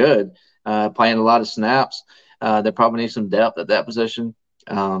very good, playing a lot of snaps. They probably need some depth at that position.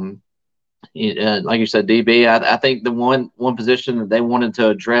 Like you said, DB. I think the one position that they wanted to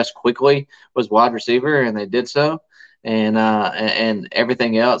address quickly was wide receiver, and they did so. And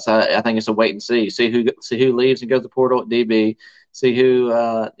everything else, I think it's a wait and see. See who leaves and goes to the portal at DB. See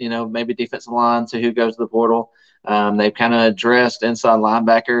who maybe defensive line. See who goes to the portal. They've kind of addressed inside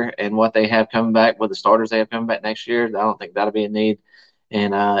linebacker and what they have coming back with the starters they have coming back next year. I don't think that'll be a need.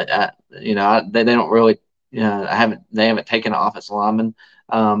 And they don't really. They haven't taken an offensive lineman,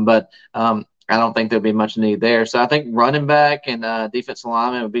 but I don't think there'll be much need there. So I think running back and defensive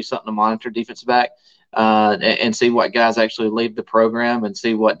lineman would be something to monitor. Defensive back and see what guys actually leave the program and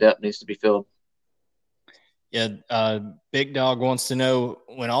see what depth needs to be filled. Yeah, Big Dog wants to know,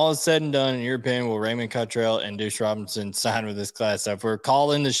 when all is said and done, in your opinion, will Raymond Cottrell and Deuce Robinson sign with this class? So if we're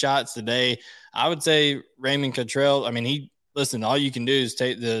calling the shots today, I would say Raymond Cottrell. I mean, listen, all you can do is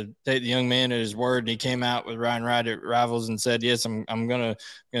take the young man at his word. And he came out with Ryan Wright at Rivals and said, yes, I'm gonna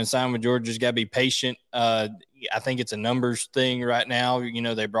sign with Georgia. Just gotta be patient. I think it's a numbers thing right now.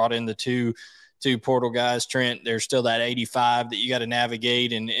 They brought in the two portal guys, Trent. There's still that 85 that you got to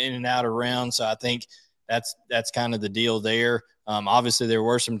navigate and in and out around. So I think that's kind of the deal there. Obviously there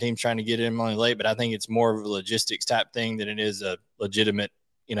were some teams trying to get him on late, but I think it's more of a logistics type thing than it is a legitimate,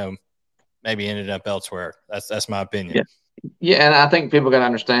 maybe ended up elsewhere. That's my opinion. Yeah. Yeah, and I think people got to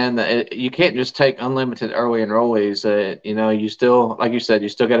understand that you can't just take unlimited early enrollees. You still, like you said, you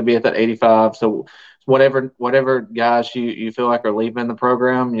still got to be at that 85. So whatever guys you feel like are leaving the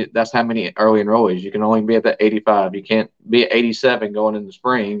program, that's how many early enrollees. You can only be at that 85. You can't be at 87 going in the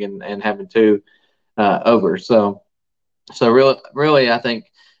spring and having two over. So really, I think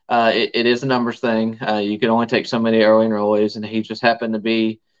it is a numbers thing. You can only take so many early enrollees, and he just happened to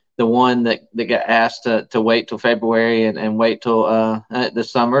be the one that got asked to wait till February and wait till the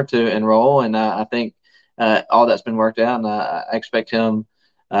summer to enroll. And I think all that's been worked out. And I expect him,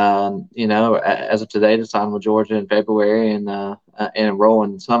 as of today, to sign with Georgia in February and enroll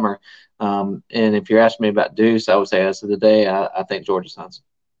in the summer. And if you're asking me about Deuce, I would say as of today, I think Georgia signs.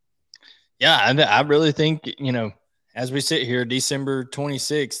 Yeah, I really think, as we sit here, December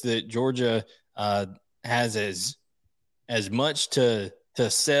 26th, that Georgia has as much to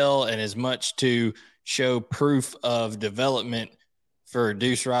sell and as much to show proof of development for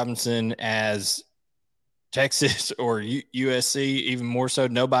Deuce Robinson as Texas or USC, even more so.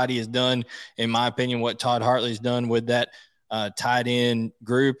 Nobody has done, in my opinion, what Todd Hartley's done with that tight end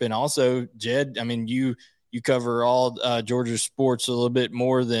group. And also, Jed, I mean, you cover all Georgia sports a little bit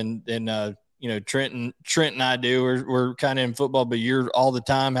more than Trent and I do. We're kind of in football, but you're all the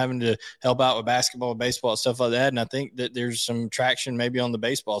time having to help out with basketball, baseball, stuff like that. And I think that there's some traction maybe on the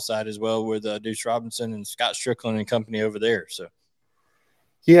baseball side as well with Deuce Robinson and Scott Strickland and company over there. So,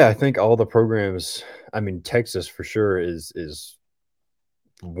 yeah, I think all the programs. I mean, Texas for sure is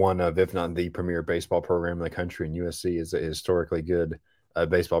one of, if not the premier baseball program in the country, and USC is a historically good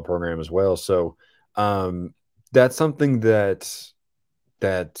baseball program as well. So that's something that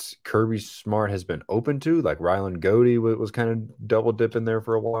Kirby Smart has been open to. Like Ryland Goody was kind of double dipping there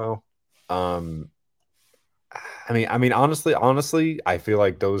for a while. Honestly, I feel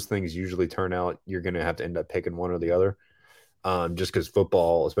like those things usually turn out you're going to have to end up picking one or the other. Just because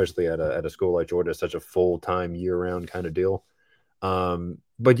football, especially at a school like Georgia, is such a full-time, year-round kind of deal.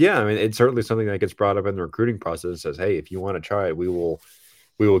 But yeah, I mean, it's certainly something that gets brought up in the recruiting process. Says, hey, if you want to try it, we will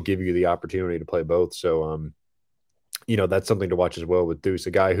give you the opportunity to play both. So, that's something to watch as well with Deuce,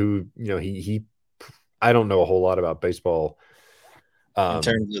 a guy who, he I don't know a whole lot about baseball. In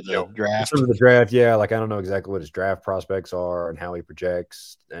terms of the draft. In terms of the draft, yeah, like I don't know exactly what his draft prospects are and how he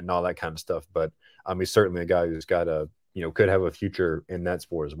projects and all that kind of stuff. But he's certainly a guy who's got could have a future in that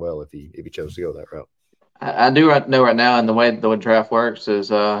sport as well if he chose to go that route. I do know right now, and the way the draft works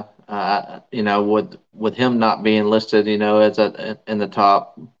is, with him not being listed, as in the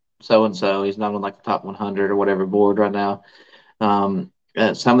top so and so, he's not on like the top 100 or whatever board right now.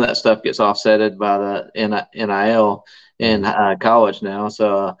 Some of that stuff gets offsetted by the NIL in college now.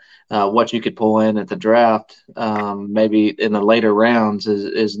 So what you could pull in at the draft, maybe in the later rounds,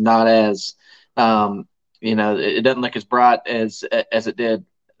 is not as it doesn't look as bright as it did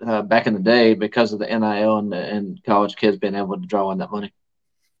back in the day because of the NIL and college kids being able to draw in that money.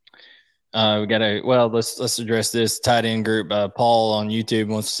 Let's address this tight end group. Paul on YouTube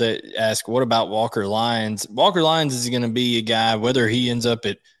wants to ask, what about Walker Lyons? Walker Lyons is going to be a guy, whether he ends up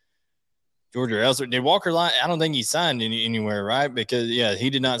at Georgia or elsewhere. Did Walker Lyons? I don't think he signed anywhere, right? Because he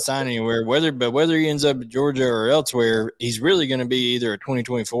did not sign anywhere. Whether he ends up at Georgia or elsewhere, he's really going to be either a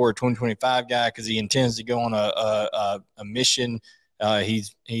 2024 or 2025 guy because he intends to go on a mission.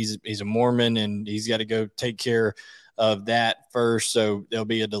 He's a Mormon and he's got to go take care of that first. So there'll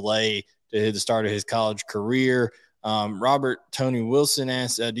be a delay to the start of his college career. Robert Tony Wilson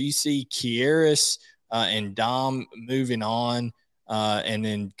asks, do you see Kieris and Dom moving on? And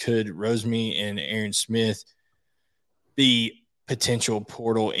then could Rosemy and Aaron Smith be potential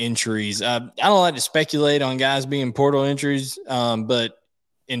portal entries? I don't like to speculate on guys being portal entries, but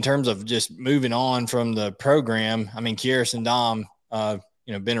in terms of just moving on from the program, I mean, Kieris and Dom,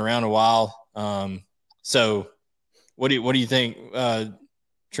 been around a while. So what do you think,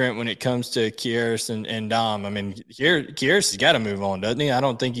 Trent, when it comes to Kieris and Dom? I mean, Kieris has got to move on, doesn't he? I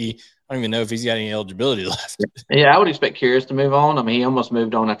don't even know if he's got any eligibility left. Yeah, I would expect Kieris to move on. I mean, he almost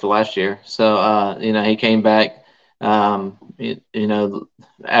moved on after last year. So, he came back, after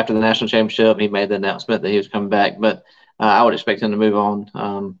the national championship, he made the announcement that he was coming back. But I would expect him to move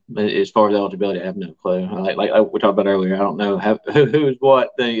on. As far as eligibility, I have no clue. Like we talked about earlier, I don't know who's what.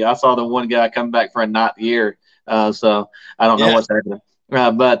 I saw the one guy come back for a ninth year. So I don't know what's happening.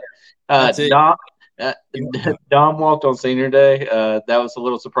 But Dom walked on senior day. That was a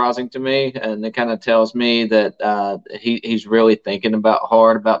little surprising to me, and it kind of tells me that he's really thinking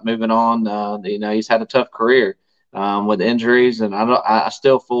hard about moving on. He's had a tough career with injuries, and I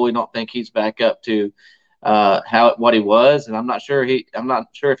still fully don't think he's back up to what he was, and I'm not sure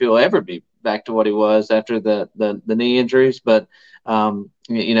if he'll ever be back to what he was after the knee injuries. But I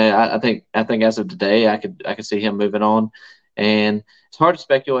think as of today, I could see him moving on. And it's hard to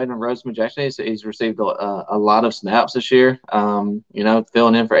speculate on Roseman Jackson. He's received a lot of snaps this year. Filling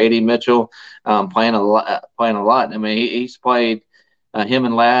in for A.D. Mitchell, playing a lot. I mean, he's played. Him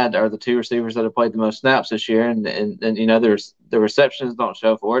and Ladd are the two receivers that have played the most snaps this year, and there's the receptions don't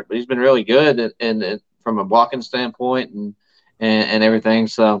show for it, but he's been really good and from a blocking standpoint and everything.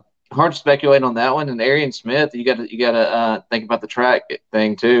 So hard to speculate on that one. And Arian Smith, you got to think about the track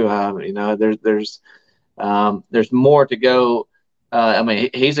thing too. There's more to go. I mean,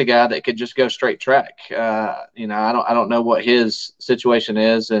 he's a guy that could just go straight track. I don't know what his situation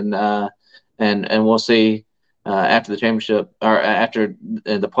is, and we'll see after the championship or after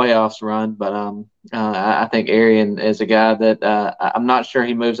the playoffs run. But I think Arian is a guy that I'm not sure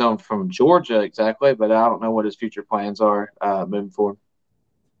he moves on from Georgia exactly, but I don't know what his future plans are moving forward.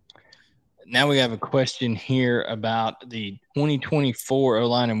 Now we have a question here about the 2024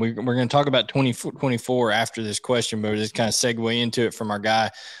 O-line, and we're going to talk about 2024 after this question, but we'll just kind of segue into it from our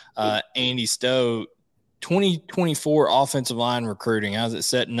guy, Andy Stowe. 2024 offensive line recruiting, how's it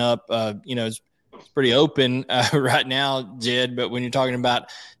setting up? It's pretty open right now, Jed, but when you're talking about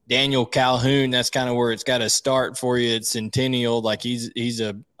Daniel Calhoun, that's kind of where it's got to start for you at Centennial. Like he's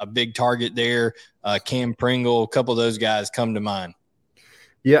a big target there. Cam Pringle, a couple of those guys come to mind.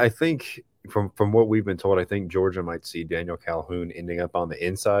 Yeah, I think from what we've been told, I think Georgia might see Daniel Calhoun ending up on the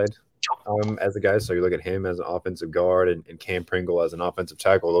inside as a guy. So you look at him as an offensive guard and Cam Pringle as an offensive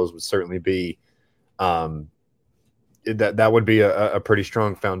tackle. Those would certainly be that would be a pretty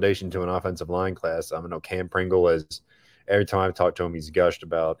strong foundation to an offensive line class. I know Cam Pringle is every time I've talked to him, he's gushed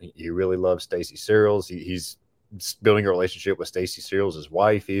about he really loves Stacey Searles. He's building a relationship with Stacey Searles, his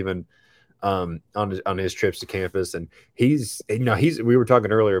wife, even. on his trips to campus, and he's we were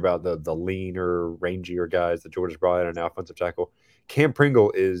talking earlier about the leaner, rangier guys that Georgia's brought in an offensive tackle. Cam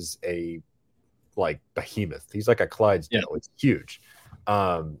Pringle is a behemoth. He's like a Clydesdale. Yeah. It's huge.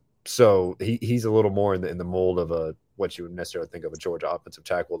 So he's a little more in the mold of what you would necessarily think of a Georgia offensive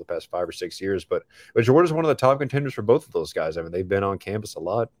tackle the past 5 or 6 years. But Georgia's one of the top contenders for both of those guys. I mean, they've been on campus a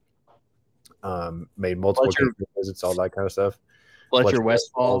lot, made multiple visits, all that kind of stuff. Fletcher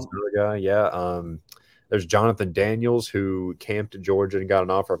Westfall, another guy, yeah. There's Jonathan Daniels who camped in Georgia and got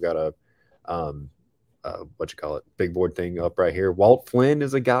an offer. I've got a big board thing up right here. Walt Flynn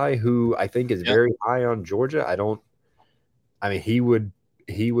is a guy who I think is very high on Georgia.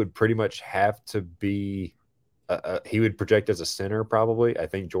 He would pretty much have to be. He would project as a center probably. I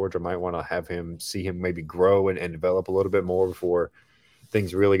think Georgia might want to see him maybe grow and develop a little bit more before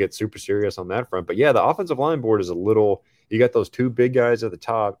things really get super serious on that front. But yeah, the offensive line board is a little. You got those two big guys at the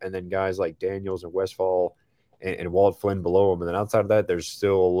top, and then guys like Daniels and Westfall and Walt Flynn below them. And then outside of that, there's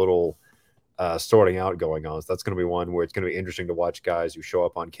still a little sorting out going on. So that's going to be one where it's going to be interesting to watch guys who show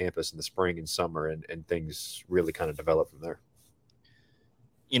up on campus in the spring and summer and things really kind of develop from there.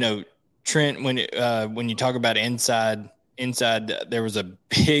 Trent, when you talk about inside, there was a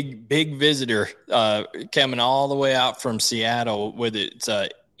big visitor coming all the way out from Seattle with its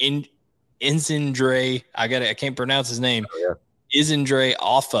Izindre. I can't pronounce his name. Oh, yeah. Izindre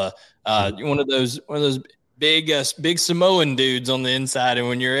Offa, one of those big Samoan dudes on the inside. And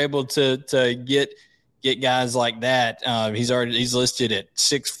when you're able to get guys like that, he's listed at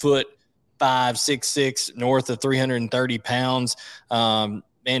 6'5", 6'6", north of 330 pounds.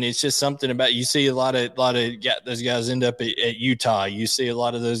 And it's just something about, you see a lot of those guys end up at Utah. You see a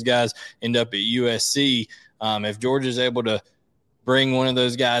lot of those guys end up at USC. If Georgia's able to bring one of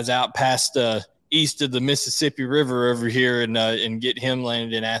those guys out past east of the Mississippi River over here and get him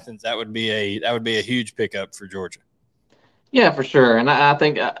landed in Athens, that would be a huge pickup for Georgia. Yeah, for sure. And I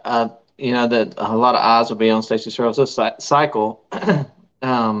think that a lot of eyes will be on Stacey Searles' cycle.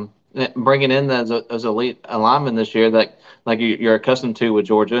 Bringing in those elite linemen this year that you're accustomed to with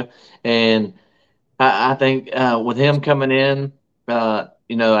Georgia, and I think with him coming in,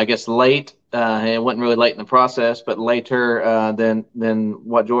 I guess late. It wasn't really late in the process, but later than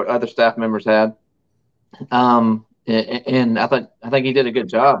what other staff members had. And I think he did a good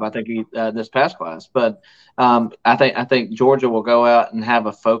job. I think he this past class, but I think Georgia will go out and have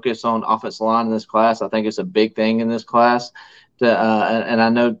a focus on offensive line in this class. I think it's a big thing in this class. And I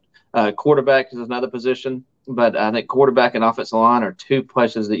know quarterback is another position, but I think quarterback and offensive line are two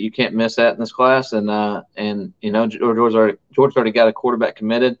places that you can't miss at in this class. And Georgia's already got a quarterback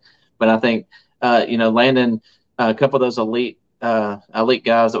committed, but I think landing a couple of those elite guys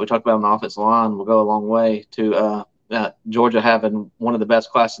that we talked about on the offensive line will go a long way to Georgia having one of the best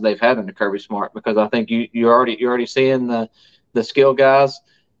classes they've had under Kirby Smart, because I think you're already seeing the skill guys.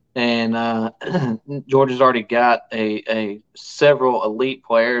 And Georgia's already got a several elite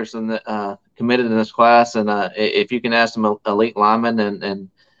players committed in this class, and if you can ask some elite linemen, and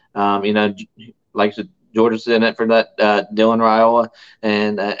like I said, Georgia's in it for that Dylan Raiola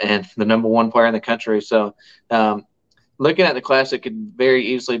and the number one player in the country. So looking at the class, it could very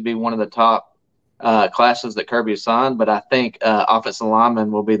easily be one of the top classes that Kirby assigned. But I think offensive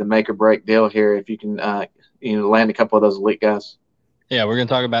linemen will be the make or break deal here if you can land a couple of those elite guys. Yeah, we're going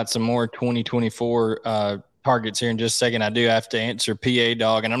to talk about some more 2024 targets here in just a second. I do have to answer PA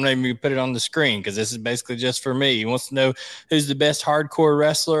Dog, and I'm not even going to put it on the screen because this is basically just for me. He wants to know who's the best hardcore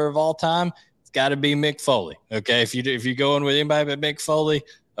wrestler of all time. It's got to be Mick Foley. Okay, if you're going with anybody but Mick Foley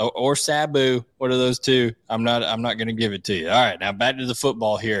or Sabu, what are those two? I'm not going to give it to you. All right, now back to the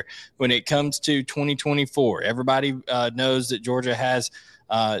football here. When it comes to 2024, everybody knows that Georgia has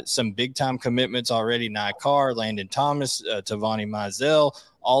some big-time commitments already. Nye Carr, Landon Thomas, Tavani Mizell,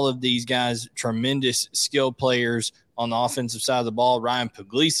 all of these guys, tremendous skill players on the offensive side of the ball. Ryan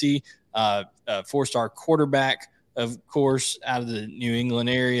Puglisi, four-star quarterback, of course, out of the New England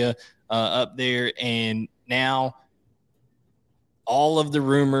area up there. And now all of the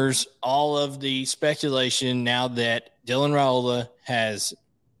rumors, all of the speculation now that Dylan Raiola has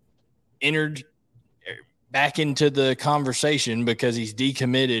entered back into the conversation because he's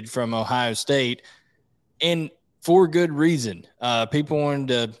decommitted from Ohio State, and for good reason. People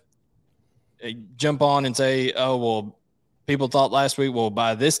wanted to jump on and say, oh, well, people thought last week, well,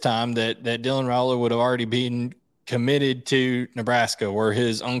 by this time that Dylan Raiola would have already been committed to Nebraska, where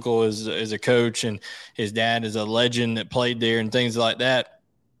his uncle is a coach and his dad is a legend that played there and things like that.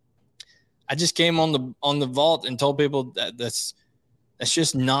 I just came on the vault and told people that that's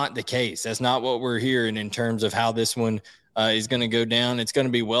just not the case. That's not what we're hearing in terms of how this one is going to go down. It's going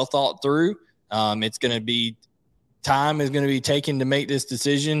to be well thought through. It's going to be time is going to be taken to make this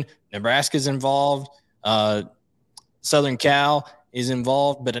decision. Nebraska's involved. Southern Cal is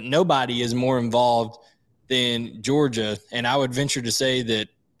involved, but nobody is more involved than Georgia. And I would venture to say that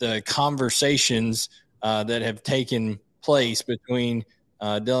the conversations that have taken place between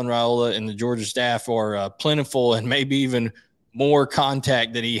Dylan Raiola and the Georgia staff are plentiful, and maybe even more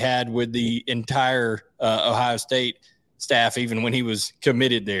contact that he had with the entire Ohio State staff, even when he was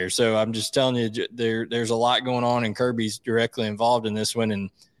committed there. So I'm just telling you, there's a lot going on, and Kirby's directly involved in this one. And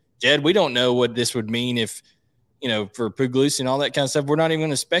Jed, we don't know what this would mean if, for Puglisi and all that kind of stuff. We're not even going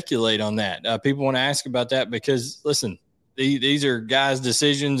to speculate on that. People want to ask about that because, listen, these are guys'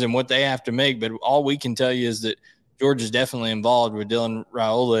 decisions and what they have to make. But all we can tell you is that Georgia's definitely involved with Dylan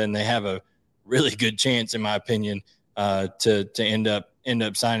Raiola, and they have a really good chance, in my opinion, to end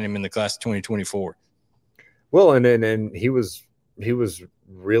up signing him in the class of 2024. Well, and he was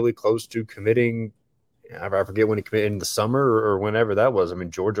really close to committing. I forget when he committed, in the summer or whenever that was. I mean,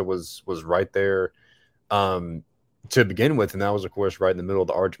 Georgia was right there to begin with, and that was, of course, right in the middle of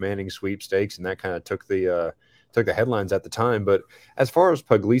the Arch Manning sweepstakes, and that kind of took the headlines at the time. But as far as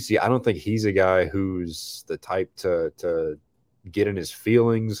Puglisi, I don't think he's a guy who's the type to get in his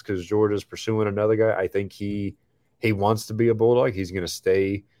feelings because Georgia's pursuing another guy. I think he wants to be a Bulldog. He's going to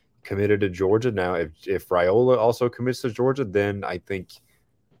stay committed to Georgia. Now, if Raiola also commits to Georgia, then I think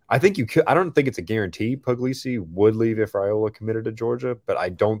you could. I don't think it's a guarantee Puglisi would leave if Raiola committed to Georgia, but I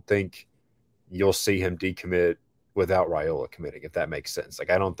don't think you'll see him decommit without Raiola committing, if that makes sense. Like,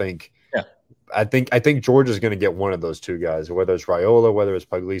 I don't think. Yeah. I think Georgia's going to get one of those two guys, whether it's Raiola, whether it's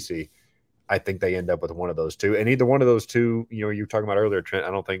Puglisi. I think they end up with one of those two, and either one of those two. You were talking about earlier, Trent.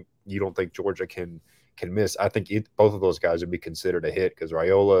 You don't think Georgia can miss. I think both of those guys would be considered a hit because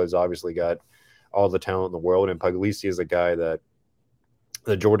Raiola has obviously got all the talent in the world, and Puglisi is a guy that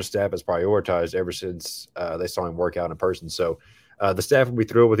the Georgia staff has prioritized ever since they saw him work out in person. So the staff will be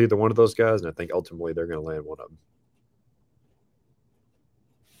thrilled with either one of those guys, and I think ultimately they're going to land one of them.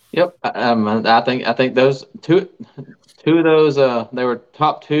 Yep, I think those two of those they were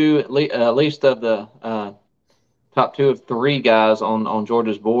top two at least of the top two of three guys on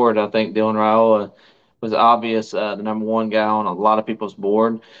Georgia's board. I think Dylan Raiola was obvious the number one guy on a lot of people's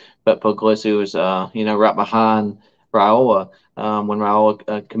board, but Puglisi was right behind Raiola when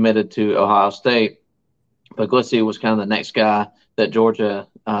Raiola committed to Ohio State. Puglisi was kind of the next guy that Georgia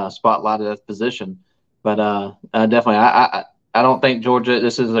spotlighted at position, but definitely I don't think Georgia.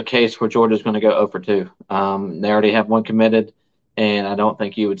 This is a case where Georgia's going to go 0 for 2. They already have one committed, and I don't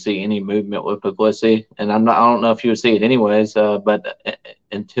think you would see any movement with Puglisi. And I don't know if you would see it anyways. But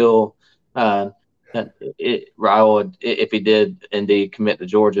until Raiola, if he did indeed commit to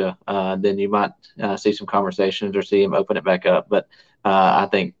Georgia, then you might see some conversations or see him open it back up. But I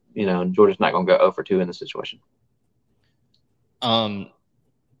think Georgia's not going to go 0 for 2 in this situation.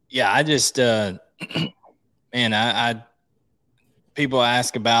 Yeah, I just I people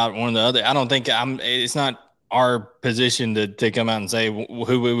ask about one of the other. I don't think it's not our position to come out and say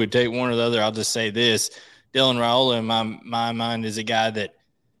who we would take, one or the other. I'll just say this: Dylan Raiola, in my mind, is a guy that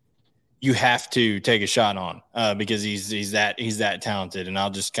you have to take a shot on because he's that talented. And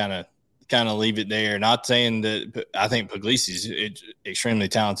I'll just kind of leave it there. Not saying that I think Puglisi's extremely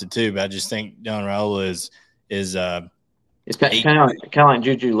talented too, but I just think Dylan Raiola is. It's kind of like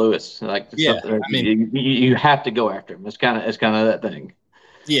Juju Lewis. Like, yeah, I mean, you have to go after him. It's kind of that thing.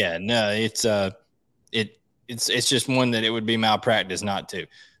 Yeah, no, it's just one that it would be malpractice not to.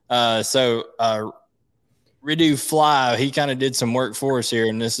 So Ridu Fly, he kind of did some work for us here,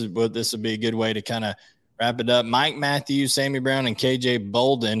 and this would be a good way to kind of wrap it up. Mike Matthews, Sammy Brown, and KJ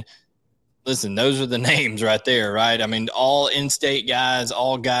Bolden. Listen, those are the names right there, right? I mean, all in-state guys,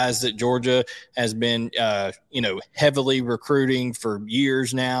 all guys that Georgia has been, heavily recruiting for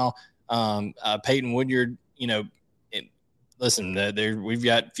years now. Peyton Woodyard, listen, we've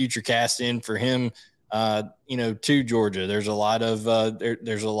got future cast in for him, to Georgia. There's a lot of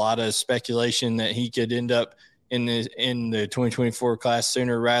there's a lot of speculation that he could end up in the 2024 class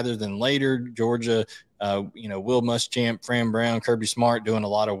sooner rather than later. Georgia. Will Muschamp, Fran Brown, Kirby Smart doing a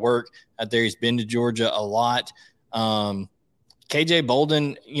lot of work out there. He's been to Georgia a lot. KJ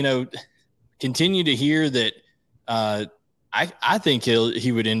Bolden, continue to hear that. I think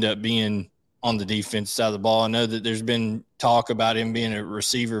he would end up being on the defense side of the ball. I know that there's been talk about him being a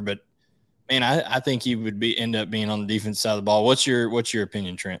receiver, but man, I think he would end up being on the defense side of the ball. What's your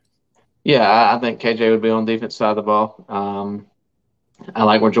opinion, Trent? Yeah, I think KJ would be on the defense side of the ball. I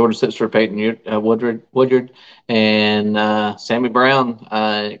like where Georgia sits for Peyton Woodyard and Sammy Brown.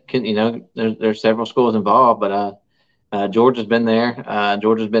 There's several schools involved, but Georgia's been there.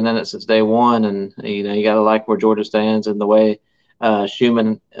 Georgia's been in it since day one, and you got to like where Georgia stands and the way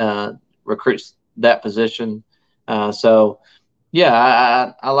Schumann recruits that position. So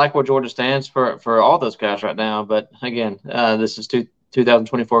yeah, I like where Georgia stands for all those guys right now. But again, this is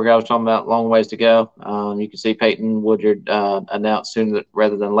 2024 guys talking about long ways to go. You can see Peyton Woodyard announced sooner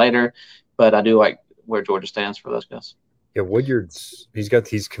rather than later, but I do like where Georgia stands for those guys. Yeah, Woodyard's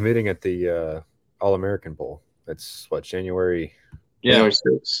he's committing at the All-American Bowl. That's what, January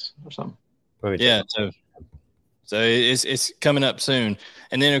 6th or something. Yeah, so it's coming up soon.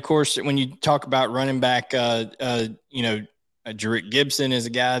 And then of course when you talk about running back, Jarrett Gibson is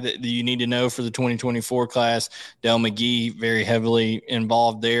a guy that you need to know for the 2024 class. Del McGee very heavily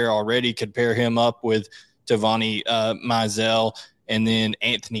involved there already. Could pair him up with Tavani Mizell, and then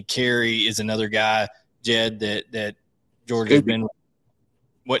Anthony Carey is another guy, Jed, that Georgia's been.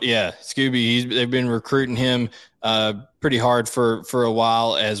 Scooby. They've been recruiting him pretty hard for a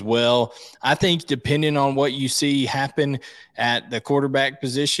while as well. I think depending on what you see happen at the quarterback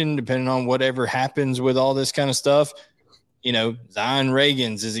position, depending on whatever happens with all this kind of stuff, Zion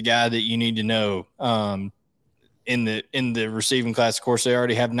Reagans is a guy that you need to know in the receiving class. Of course, they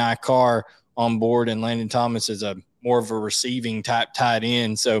already have Nye Carr on board, and Landon Thomas is a more of a receiving type tight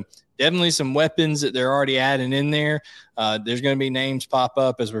end. So definitely some weapons that they're already adding in there. There's going to be names pop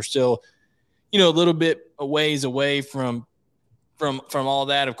up as we're still, a little bit a ways away from all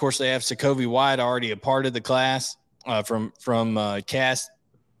that. Of course, they have Sokovie White already a part of the class from Cass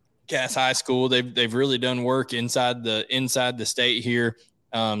High School. They've really done work inside the state here.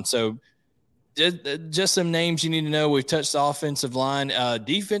 So just some names you need to know. We've touched the offensive line.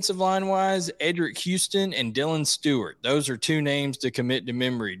 Defensive line wise, Edric Houston and Dylan Stewart. Those are two names to commit to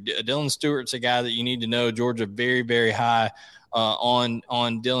memory. Dylan Stewart's a guy that you need to know. Georgia very, very high on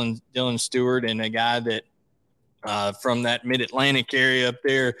Dylan Stewart, and a guy that from that Mid-Atlantic area up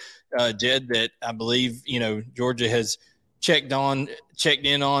there, Jed, that I believe, Georgia has checked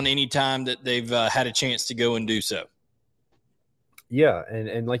in on any time that they've had a chance to go and do so. Yeah,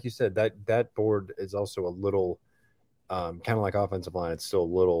 and like you said, that board is also a little kind of like offensive line. It's still a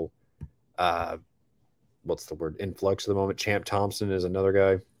little what's the word? Influx at the moment. Champ Thompson is another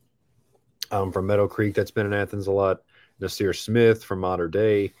guy from Meadow Creek that's been in Athens a lot. Nasir Smith from Mater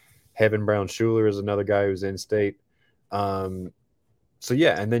Dei. Heaven Brown Schuler is another guy who's in state. So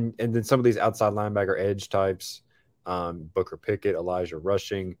yeah, and then some of these outside linebacker edge types, Booker Pickett, Elijah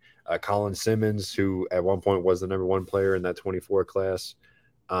Rushing, Colin Simmons, who at one point was the number one player in that 24 class.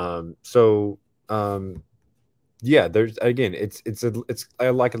 Yeah, there's again, it's I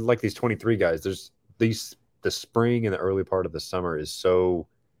like these 23 guys. There's the spring and the early part of the summer is so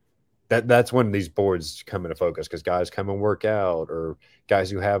that's when these boards come into focus, because guys come and work out, or guys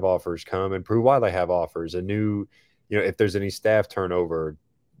who have offers come and prove why they have offers. A new, if there's any staff turnover,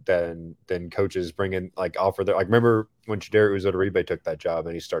 then coaches bring in offer their, remember when Chidera Uzodaribe took that job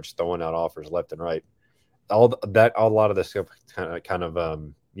and he starts throwing out offers left and right. A lot of this stuff kind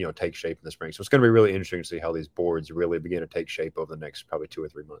of take shape in the spring. So it's going to be really interesting to see how these boards really begin to take shape over the next probably 2 or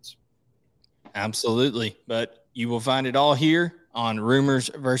 3 months. Absolutely. But you will find it all here on Rumors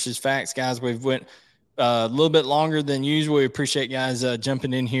versus Facts, guys. We've went a little bit longer than usual. We appreciate guys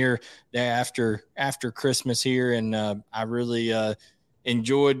jumping in here day after Christmas here. And I really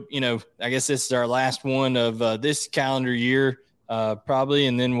enjoyed, I guess this is our last one of this calendar year probably.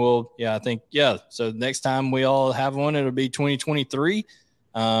 And then so next time we all have one, it'll be 2023.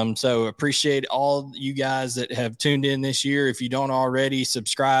 So appreciate all you guys that have tuned in this year. If you don't already,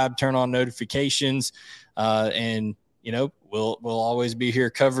 subscribe, turn on notifications, and we'll always be here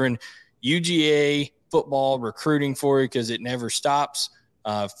covering UGA football recruiting for you, because it never stops.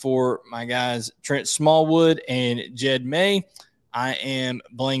 For my guys Trent Smallwood and Jed May, I am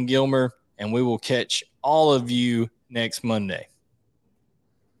Blaine Gilmer, and we will catch all of you next Monday.